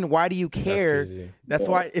opinion, why do you care? That's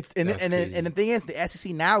why it's and the thing is, the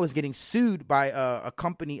SEC now is getting sued by a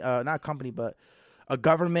company, not a company, but a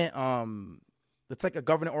government. It's like a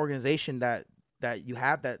government organization that you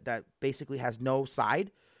have that basically has no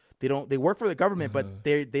side. They work for the government, but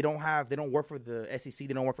they don't work for the SEC.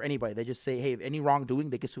 They don't work for anybody. They just say, hey, if any wrongdoing,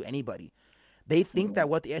 they can sue anybody. They think that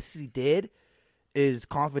what the SEC did is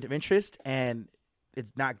conflict of interest, and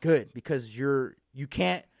it's not good because you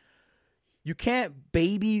can't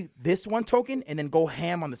baby this one token and then go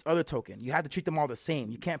ham on this other token. You have to treat them all the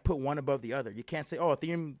same. You can't put one above the other. You can't say, oh,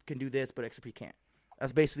 Ethereum can do this, but XRP can't.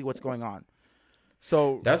 That's basically what's going on.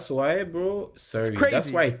 So that's why, bro. Sorry, it's crazy.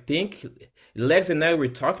 That's why I think Lex and I were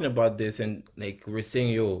talking about this, and like we're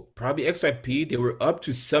saying, yo, probably XRP, they were up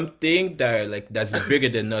to something that's bigger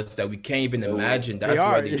than us that we can't even imagine. That's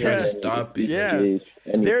why they're trying to stop it. Yeah,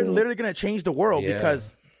 they're literally gonna change the world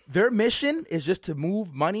because their mission is just to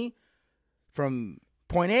move money from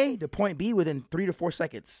point A to point B within 3 to 4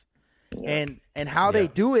 seconds. And how they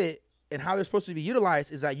do it and how they're supposed to be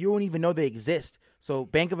utilized is that you don't even know they exist. So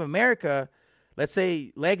Bank of America, let's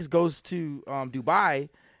say Legs goes to Dubai,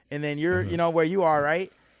 and then you're, where you are,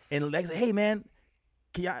 right? And Legs, hey, man,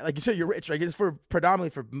 can you, like you said, you're rich, right? It's for predominantly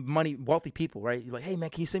for money, wealthy people, right? You're like, hey, man,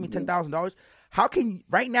 can you send me $10,000? How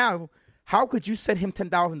could you send him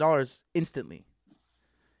 $10,000 instantly?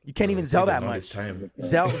 You can't even Zelle that much.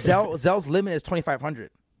 Zelle's limit is $2,500.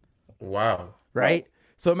 Wow. Right?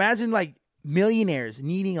 So imagine like millionaires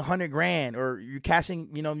needing $100,000, or you're cashing,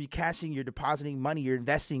 you're depositing money, you're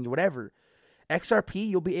investing, or whatever. XRP,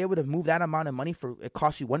 you'll be able to move that amount of money for, it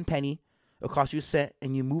costs you 1 penny, it'll cost you a cent,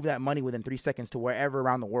 and you move that money within 3 seconds to wherever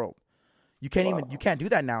around the world. You can't do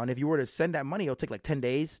that now. And if you were to send that money, it'll take like 10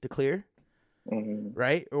 days to clear,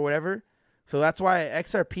 right? Or whatever. So that's why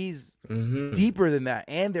XRP's deeper than that.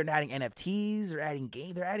 And they're adding NFTs, they're adding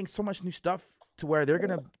game, they're adding so much new stuff to where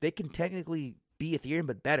they can technically be Ethereum,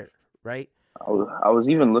 but better, right? I was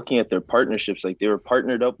even looking at their partnerships. Like they were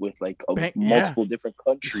partnered up with like multiple different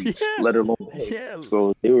countries, let alone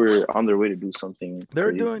So they were on their way to do something.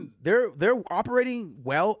 They're operating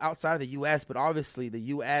well outside of the US, but obviously the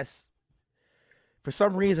US, for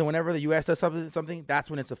some reason, whenever the US does something, that's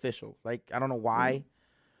when it's official. Like I don't know why,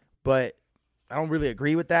 but I don't really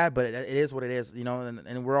agree with that, but it is what it is,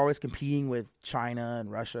 and we're always competing with China and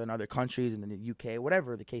Russia and other countries and the UK,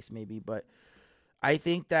 whatever the case may be. But I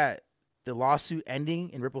think that the lawsuit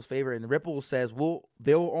ending in Ripple's favor, and Ripple says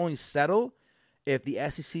they'll only settle if the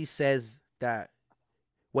SEC says that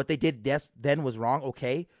what they did then was wrong.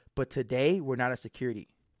 Okay, but today we're not a security.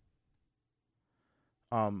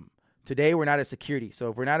 Today we're not a security.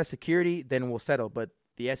 So if we're not a security, then we'll settle. But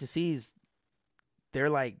the SEC's, they're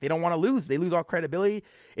like, they don't want to lose. They lose all credibility.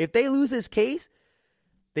 If they lose this case,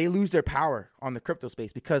 they lose their power on the crypto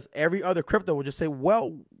space because every other crypto will just say,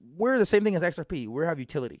 well, we're the same thing as XRP. We have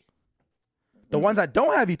utility. The ones that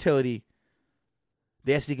don't have utility,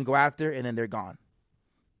 the SEC can go after, and then they're gone.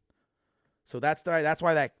 So that's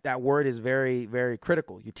why that word is very, very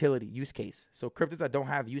critical, utility, use case. So cryptos that don't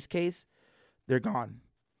have use case, they're gone.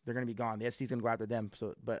 They're going to be gone. The SEC is going to go after them.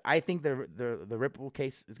 So, but I think the Ripple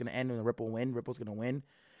case is going to end when the Ripple win. Ripple's going to win.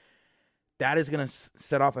 That is going to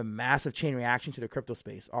set off a massive chain reaction to the crypto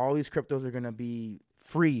space. All these cryptos are going to be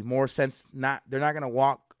free, more sense. They're not going to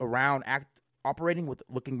walk around operating with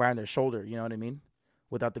looking behind their shoulder. You know what I mean?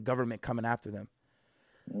 Without the government coming after them,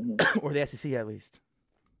 or the SEC at least.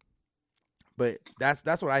 But that's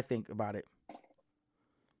what I think about it.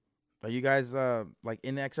 Are you guys like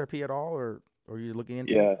in the XRP at all, or are you looking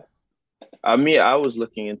into it? I mean, I was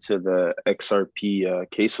looking into the XRP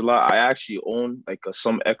case a lot. I actually own like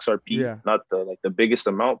some XRP, Yeah. not the biggest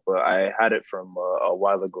amount, but I had it from a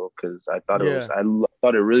while ago because I thought Yeah.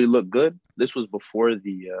 thought it really looked good. This was before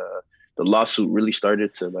the lawsuit really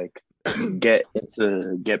started to like get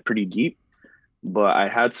pretty deep. But I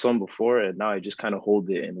had some before, and now I just kind of hold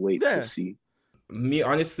it and wait to Yeah. see. Me,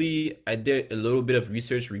 honestly, I did a little bit of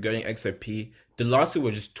research regarding XRP. The lawsuit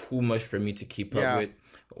was just too much for me to keep up Yeah. with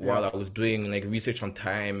while I was doing like research on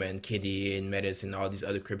Time and KDA and Metis and all these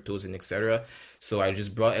other cryptos and etc. So I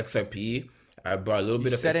just brought XRP. I brought a little You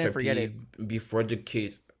bit of set it and forget XRP before the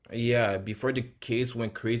case. Yeah, before the case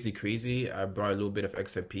went crazy, I brought a little bit of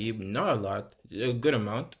XRP, not a lot, a good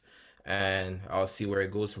amount, and I'll see where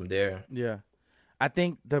it goes from there. Yeah. I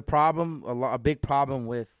think the a big problem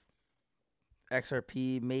with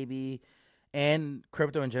XRP maybe and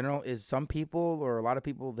crypto in general is some people or a lot of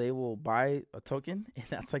people, they will buy a token and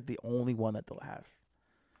that's like the only one that they'll have.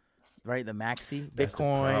 Right? The Maxi, That's the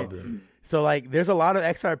Bitcoin. problem. So like there's a lot of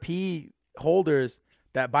XRP holders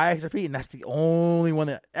that buy XRP and that's the only one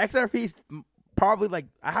that XRP is probably like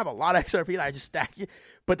I have a lot of XRP that I just stack it,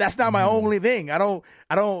 but that's not my only thing. I'm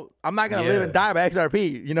not gonna live and die by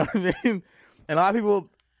XRP. You know what I mean? And a lot of people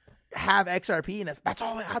have XRP and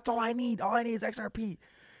that's all I need. All I need is XRP.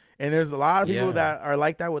 And there's a lot of people that are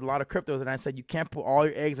like that with a lot of cryptos. And I said you can't put all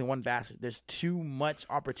your eggs in one basket. There's too much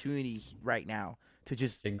opportunity right now to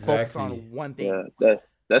just focus on one thing. Yeah,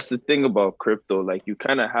 that's the thing about crypto. Like you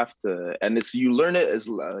kind of have to, and you learn it as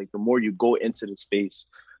like the more you go into the space.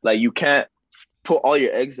 Like you can't put all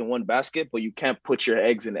your eggs in one basket, but you can't put your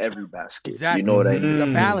eggs in every basket. Exactly. You know what I mean? There's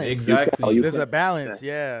a balance. Exactly. There's a balance.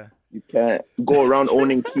 Yeah. You can't go around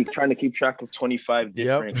trying to keep track of 25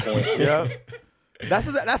 different coins. Yep.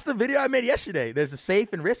 That's the video I made yesterday. There's a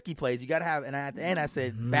safe and risky plays you gotta have, and at the end I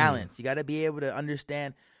said balance. You gotta be able to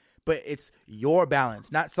understand, but it's your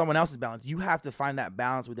balance, not someone else's balance. You have to find that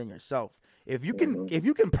balance within yourself. If you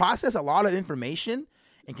can process a lot of information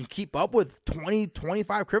and can keep up with 20,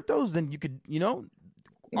 25 cryptos, then you could,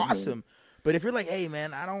 awesome. But if you're like, hey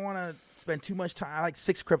man, I don't want to spend too much time. I like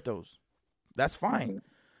 6 cryptos. That's fine.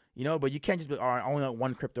 But you can't just be, all right, I only like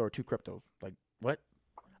 1 crypto or 2 cryptos. Like, what?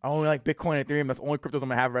 I only like Bitcoin and Ethereum. That's the only cryptos I'm going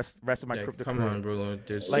to have rest of my crypto Come career. on, bro.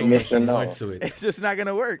 There's Like, so much more to it. It's just not going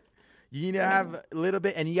to work. You need to have a little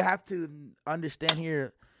bit, and you have to understand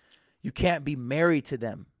here, you can't be married to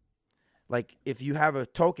them. Like, if you have a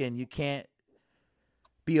token, you can't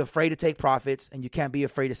be afraid to take profits, and you can't be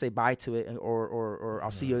afraid to say bye to it, or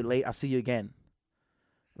I'll see you late. I'll see you again.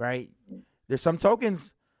 Right? There's some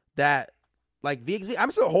tokens that, like VXV, I'm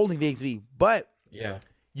still holding VXV, but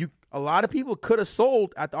a lot of people could have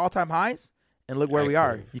sold at the all-time highs, and look where we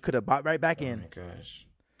are. You could have bought right back in. Oh my gosh.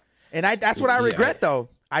 And that's what I regret, though.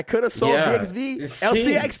 I could have sold VXV,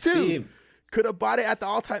 LCX too. Could have bought it at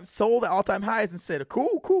the sold at all-time highs and said,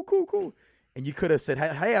 cool. And you could have said,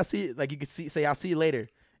 hey, I'll see you. Like you could say, I'll see you later.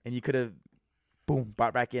 And you could have, boom,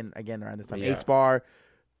 bought back in again around this time. H-bar.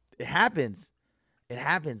 It happens.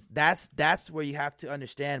 That's where you have to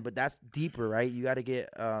understand, but that's deeper, right? You got to get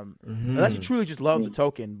unless you truly just love the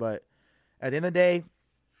token. But at the end of the day,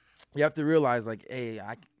 you have to realize, like, hey,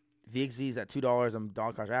 VXV is at $2. I'm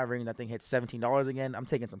dollar cost averaging. That thing hits $17 again. I'm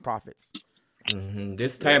taking some profits.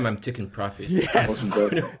 This time I'm taking profits. Yes,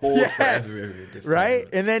 right.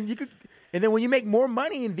 And then when you make more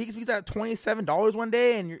money, and VXV's at $27 one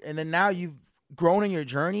day, and then now you've grown in your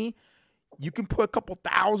journey. You can put a couple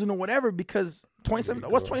thousand or whatever because what's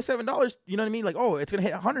 $27? You know what I mean? Like, oh, it's gonna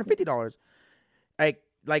hit $150.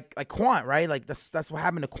 Like Quant, right? Like that's what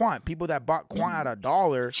happened to Quant. People that bought Quant at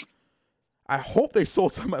 $1, I hope they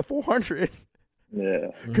sold some at $400. Yeah,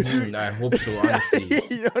 I hope so. Honestly,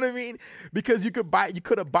 you know what I mean? Because you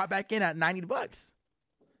could have bought back in at $90,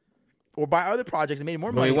 or buy other projects and made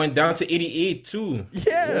more money. It went down to 88 too.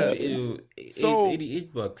 Yeah,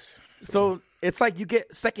 $88. So it's like you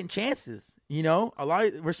get second chances.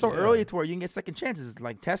 We're so early to where you can get second chances.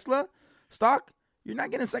 Like Tesla stock, you're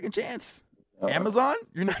not getting a second chance. Amazon,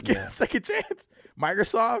 you're not getting a second chance.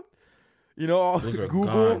 Microsoft, Google,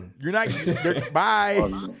 gone. you're not.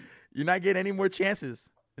 Bye. You're not getting any more chances,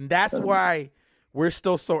 and that's why we're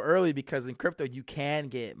still so early. Because in crypto, you can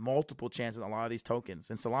get multiple chances on a lot of these tokens,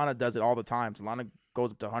 and Solana does it all the time. Solana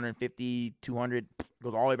goes up to 150, 200,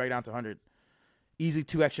 goes all the way back down to 100. Easy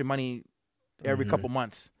 2 extra money every couple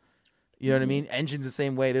months. You know what I mean? Engine's the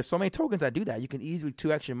same way. There's so many tokens that do that. You can easily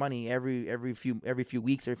 2 extra money every few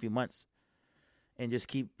weeks, every few months, and just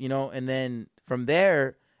keep, and then from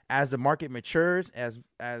there, as the market matures, as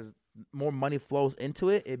more money flows into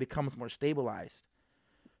it, it becomes more stabilized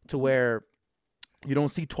to where you don't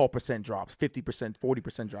see 12% drops, 50%,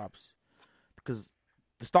 40% drops. because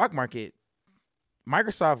the stock market,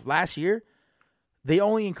 Microsoft last year, they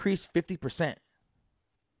only increased 50%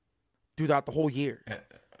 throughout the whole year.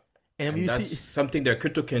 And you that's see something that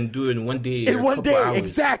crypto can do in one day. in or a one couple day, hours.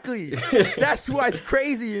 exactly. That's why it's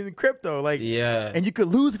crazy in crypto. Like, Yeah. and you could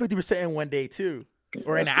lose 50% in one day too,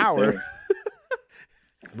 or in an That's hour. insane.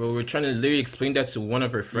 But we're trying to literally explain that to one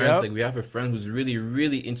of our friends. Yep. Like, we have a friend who's really,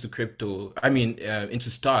 really into crypto. I mean, into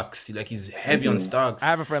stocks. Like, he's heavy on stocks. I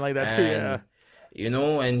have a friend like that too. Yeah. You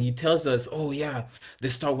know, and he tells us, oh, yeah, the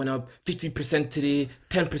stock went up 50% today,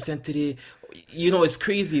 10% today. You know, it's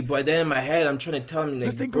crazy. But then in my head, I'm trying to tell him, This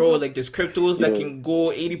like, thing bro, goes up. like, there's cryptos that can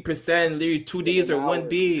go 80% literally 2 days or an 1 hour.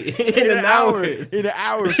 day. In an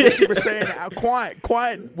hour, 50%.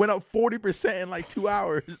 Quant went up 40% in like 2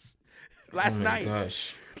 hours. Last Oh my night.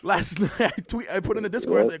 gosh. Last night, I put in the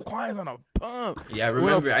Discord. I said, Quant's on a pump. Yeah, I It went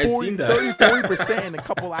up remember. I seen that. 30-40% in a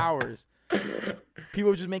couple hours. People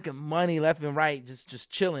were just making money left and right, just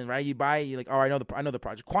chilling, right? You buy it, you're like, oh, I know the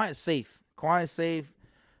project. Quant is safe.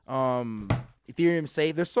 Ethereum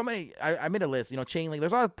safe. There's so many. I made a list. You know, Chainlink.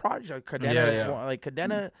 There's a lot of projects. Like Cadena, Yeah. like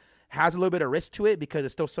Cadena has a little bit of risk to it because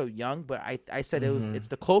it's still so young. But I said it's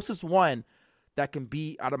the closest one that can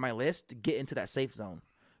be out of my list to get into that safe zone.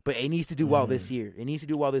 But it needs to do well this year. It needs to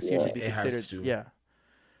do well this year to be It has considered. to. Yeah,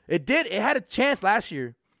 it did. It had a chance last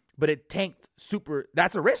year, but it tanked super.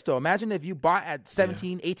 That's a risk though. Imagine if you bought at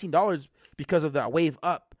 $17, $18 because of that wave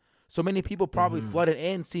up. So many people probably flooded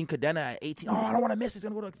in, seeing Cadena at 18. Oh, I don't want to miss it. It's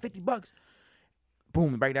gonna go to like $50.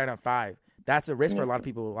 Boom, break that down 5. That's a risk for a lot of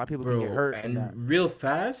people. A lot of people can get hurt. from And that. real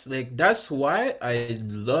fast, like that's why I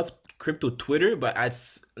love crypto Twitter, but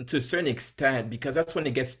to a certain extent, because that's when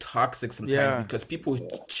it gets toxic sometimes. Yeah. Because people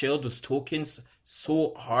chill those tokens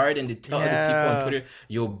so hard, and they tell other people Yeah. on Twitter,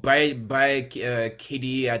 "Yo, buy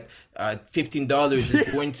KD at $15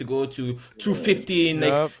 is going to go to $2.50 like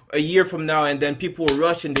Yup. a year from now," and then people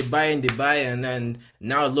rush and they buy, and then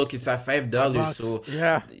now look, it's at $5. So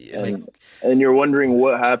Yeah. like. And you're wondering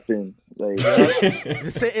what happened. Like,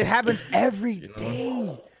 It happens every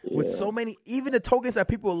day with so many, even the tokens that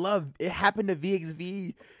people love. It happened to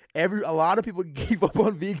VXV. A lot of people gave up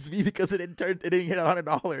on VXV because it didn't hit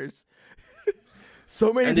 $100.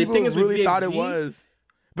 So many And the people thing is with really thought it VXV, was,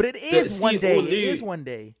 but it is one CEO day. It literally- is one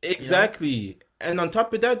day. you know? Exactly. And on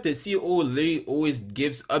top of that, the CEO literally always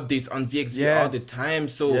gives updates on VXV all the Yes. time.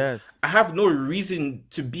 So Yes. I have no reason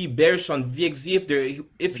to be bearish on VXV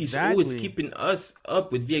if he's always Exactly. keeping us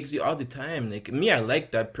up with VXV all the time. Like me, I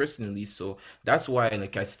like that personally. So that's why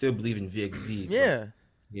like I still believe in VXV. But, Yeah,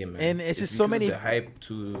 yeah, man. And it's just so because of many- the hype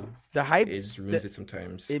to the hype. it just ruins it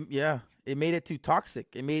sometimes. It made it too toxic.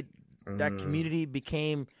 It made that Mm. community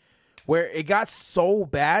became where it got so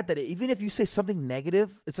bad that even if you say something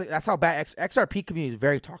negative, it's like that's how bad XRP community is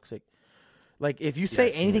very toxic. Like if you say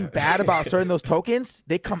Yes, anything yeah. bad about certain those tokens,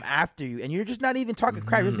 they come after you, and you're just not even talking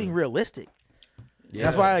crap. You're just being realistic. yeah.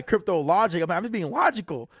 That's why I like crypto logic. I'm just being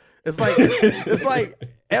logical. It's like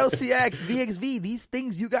LCX, VXV. These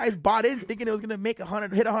things you guys bought in thinking it was gonna hit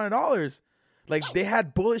 $100. Like they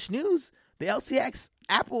had bullish news. The LCX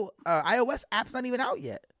Apple iOS app's not even out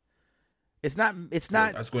yet. It's not.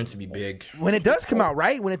 That's going to be big. When it does come out,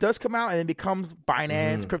 right? When it does come out and it becomes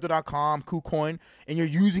Binance, Crypto.com, KuCoin, and you're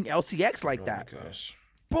using LCX like that, Oh my gosh.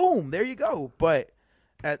 boom, there you go. But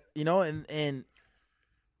and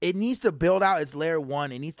it needs to build out its layer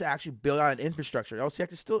 1. It needs to actually build out an infrastructure.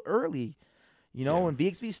 LCX is still early, and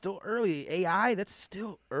VXV is still early. AI, that's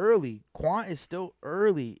still early. Quant is still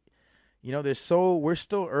early. We're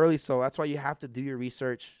still early, so that's why you have to do your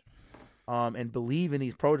research, and believe in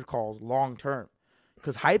these protocols long term,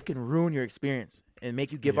 because hype can ruin your experience and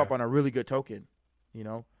make you give up on a really good token.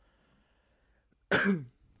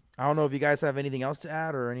 I don't know if you guys have anything else to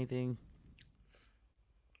add or anything.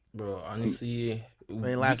 Bro, honestly,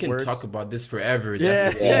 we last can words? talk about this forever.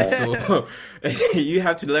 Yeah. That's the thing. So you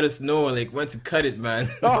have to let us know like when to cut it, man.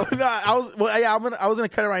 Oh no, I was gonna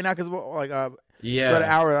cut it right now because Yeah. it's about an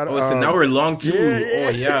hour. Oh, it's an hour long too. yeah, Oh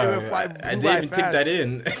yeah. it flew I by didn't even take fast. that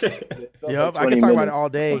in. Yep, I 20 can talk about it minutes. all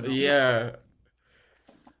day. Yeah.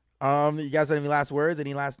 You guys have any last words?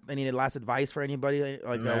 Any last advice for anybody?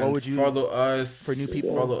 Like, Man, what would you? follow us for new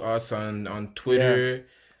people? Follow us on Twitter,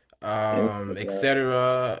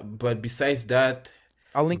 etc. But besides that,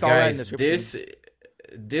 I'll link all that in the guys, description.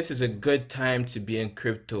 this is a good time to be in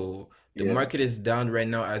crypto. The market is down right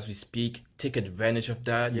now as we speak. Take advantage of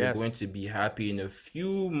that. You're Yes. going to be happy in a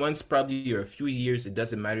few months, probably, or a few years. It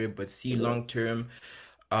doesn't matter, but see long term.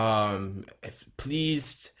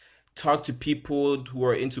 Please talk to people who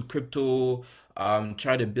are into crypto.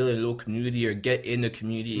 Try to build a little community or get in the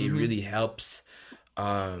community. It really helps.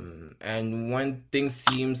 And when things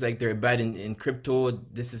seems like they're bad in crypto,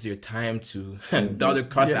 this is your time to dollar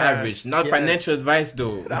cost average. Not financial advice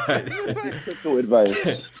though. Crypto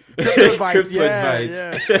advice. Crypto advice. Crypto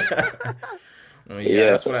advice.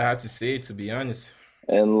 That's what I have to say, to be honest.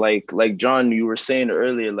 And like John, you were saying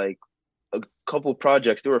earlier, like a couple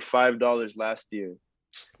projects, they were $5 last year.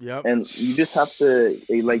 Yep. And you just have to,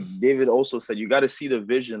 like David also said, you got to see the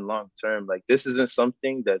vision long term. Like this isn't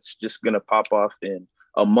something that's just gonna pop off in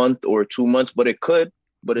a month or 2 months, but it could.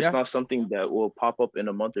 But it's not something that will pop up in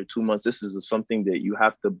a month or 2 months. This is something that you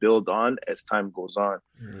have to build on as time goes on.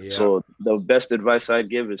 Yeah. So the best advice I'd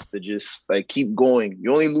give is to just like keep going.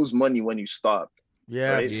 You only lose money when you stop.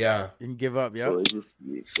 Yeah, right? Yeah. And give up. Yeah.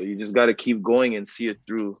 So you just got to keep going and see it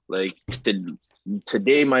through. Like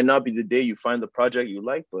today might not be the day you find the project you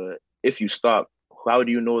like, but if you stop, how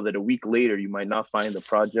do you know that a week later you might not find the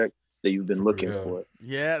project that you've been looking for?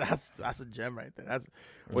 Yeah, that's a gem right there.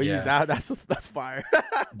 Use that. That's fire.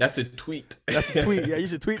 That's a tweet. That's a tweet. Yeah, you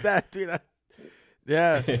should tweet that.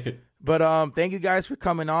 Yeah. But thank you guys for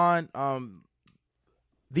coming on.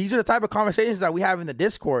 These are the type of conversations that we have in the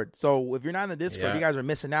Discord. So if you're not in the Discord, you guys are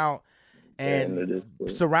missing out. And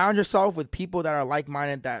surround yourself with people that are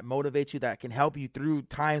like-minded, that motivate you, that can help you through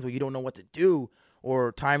times where you don't know what to do,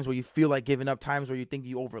 or times where you feel like giving up, times where you think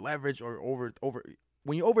you over-leverage or over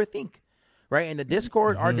when you overthink, right? In the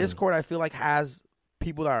Discord, our Discord, I feel like has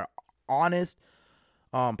people that are honest,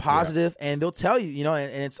 positive, and they'll tell you,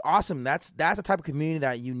 and it's awesome. That's the type of community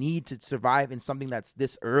that you need to survive in something that's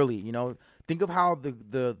this early. Think of how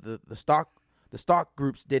the stock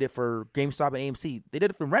groups did it for GameStop and AMC. They did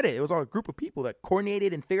it from Reddit. It was all a group of people that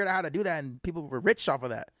coordinated and figured out how to do that, and people were rich off of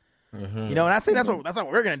that. And I say that's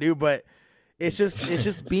what we're gonna do, but it's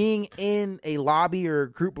just being in a lobby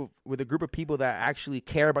or with a group of people that actually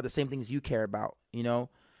care about the same things you care about.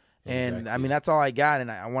 And exactly. I mean, that's all I got,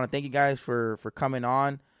 and I want to thank you guys for coming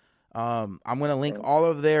on. I'm gonna link all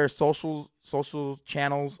of their social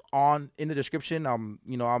channels in the description.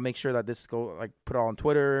 I'll make sure that this put it all on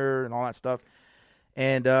Twitter and all that stuff.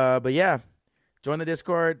 And but yeah, join the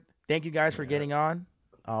Discord. Thank you guys for getting on.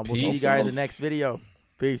 We'll see you guys in the next video.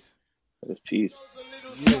 Peace. Peace.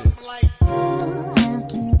 Yeah.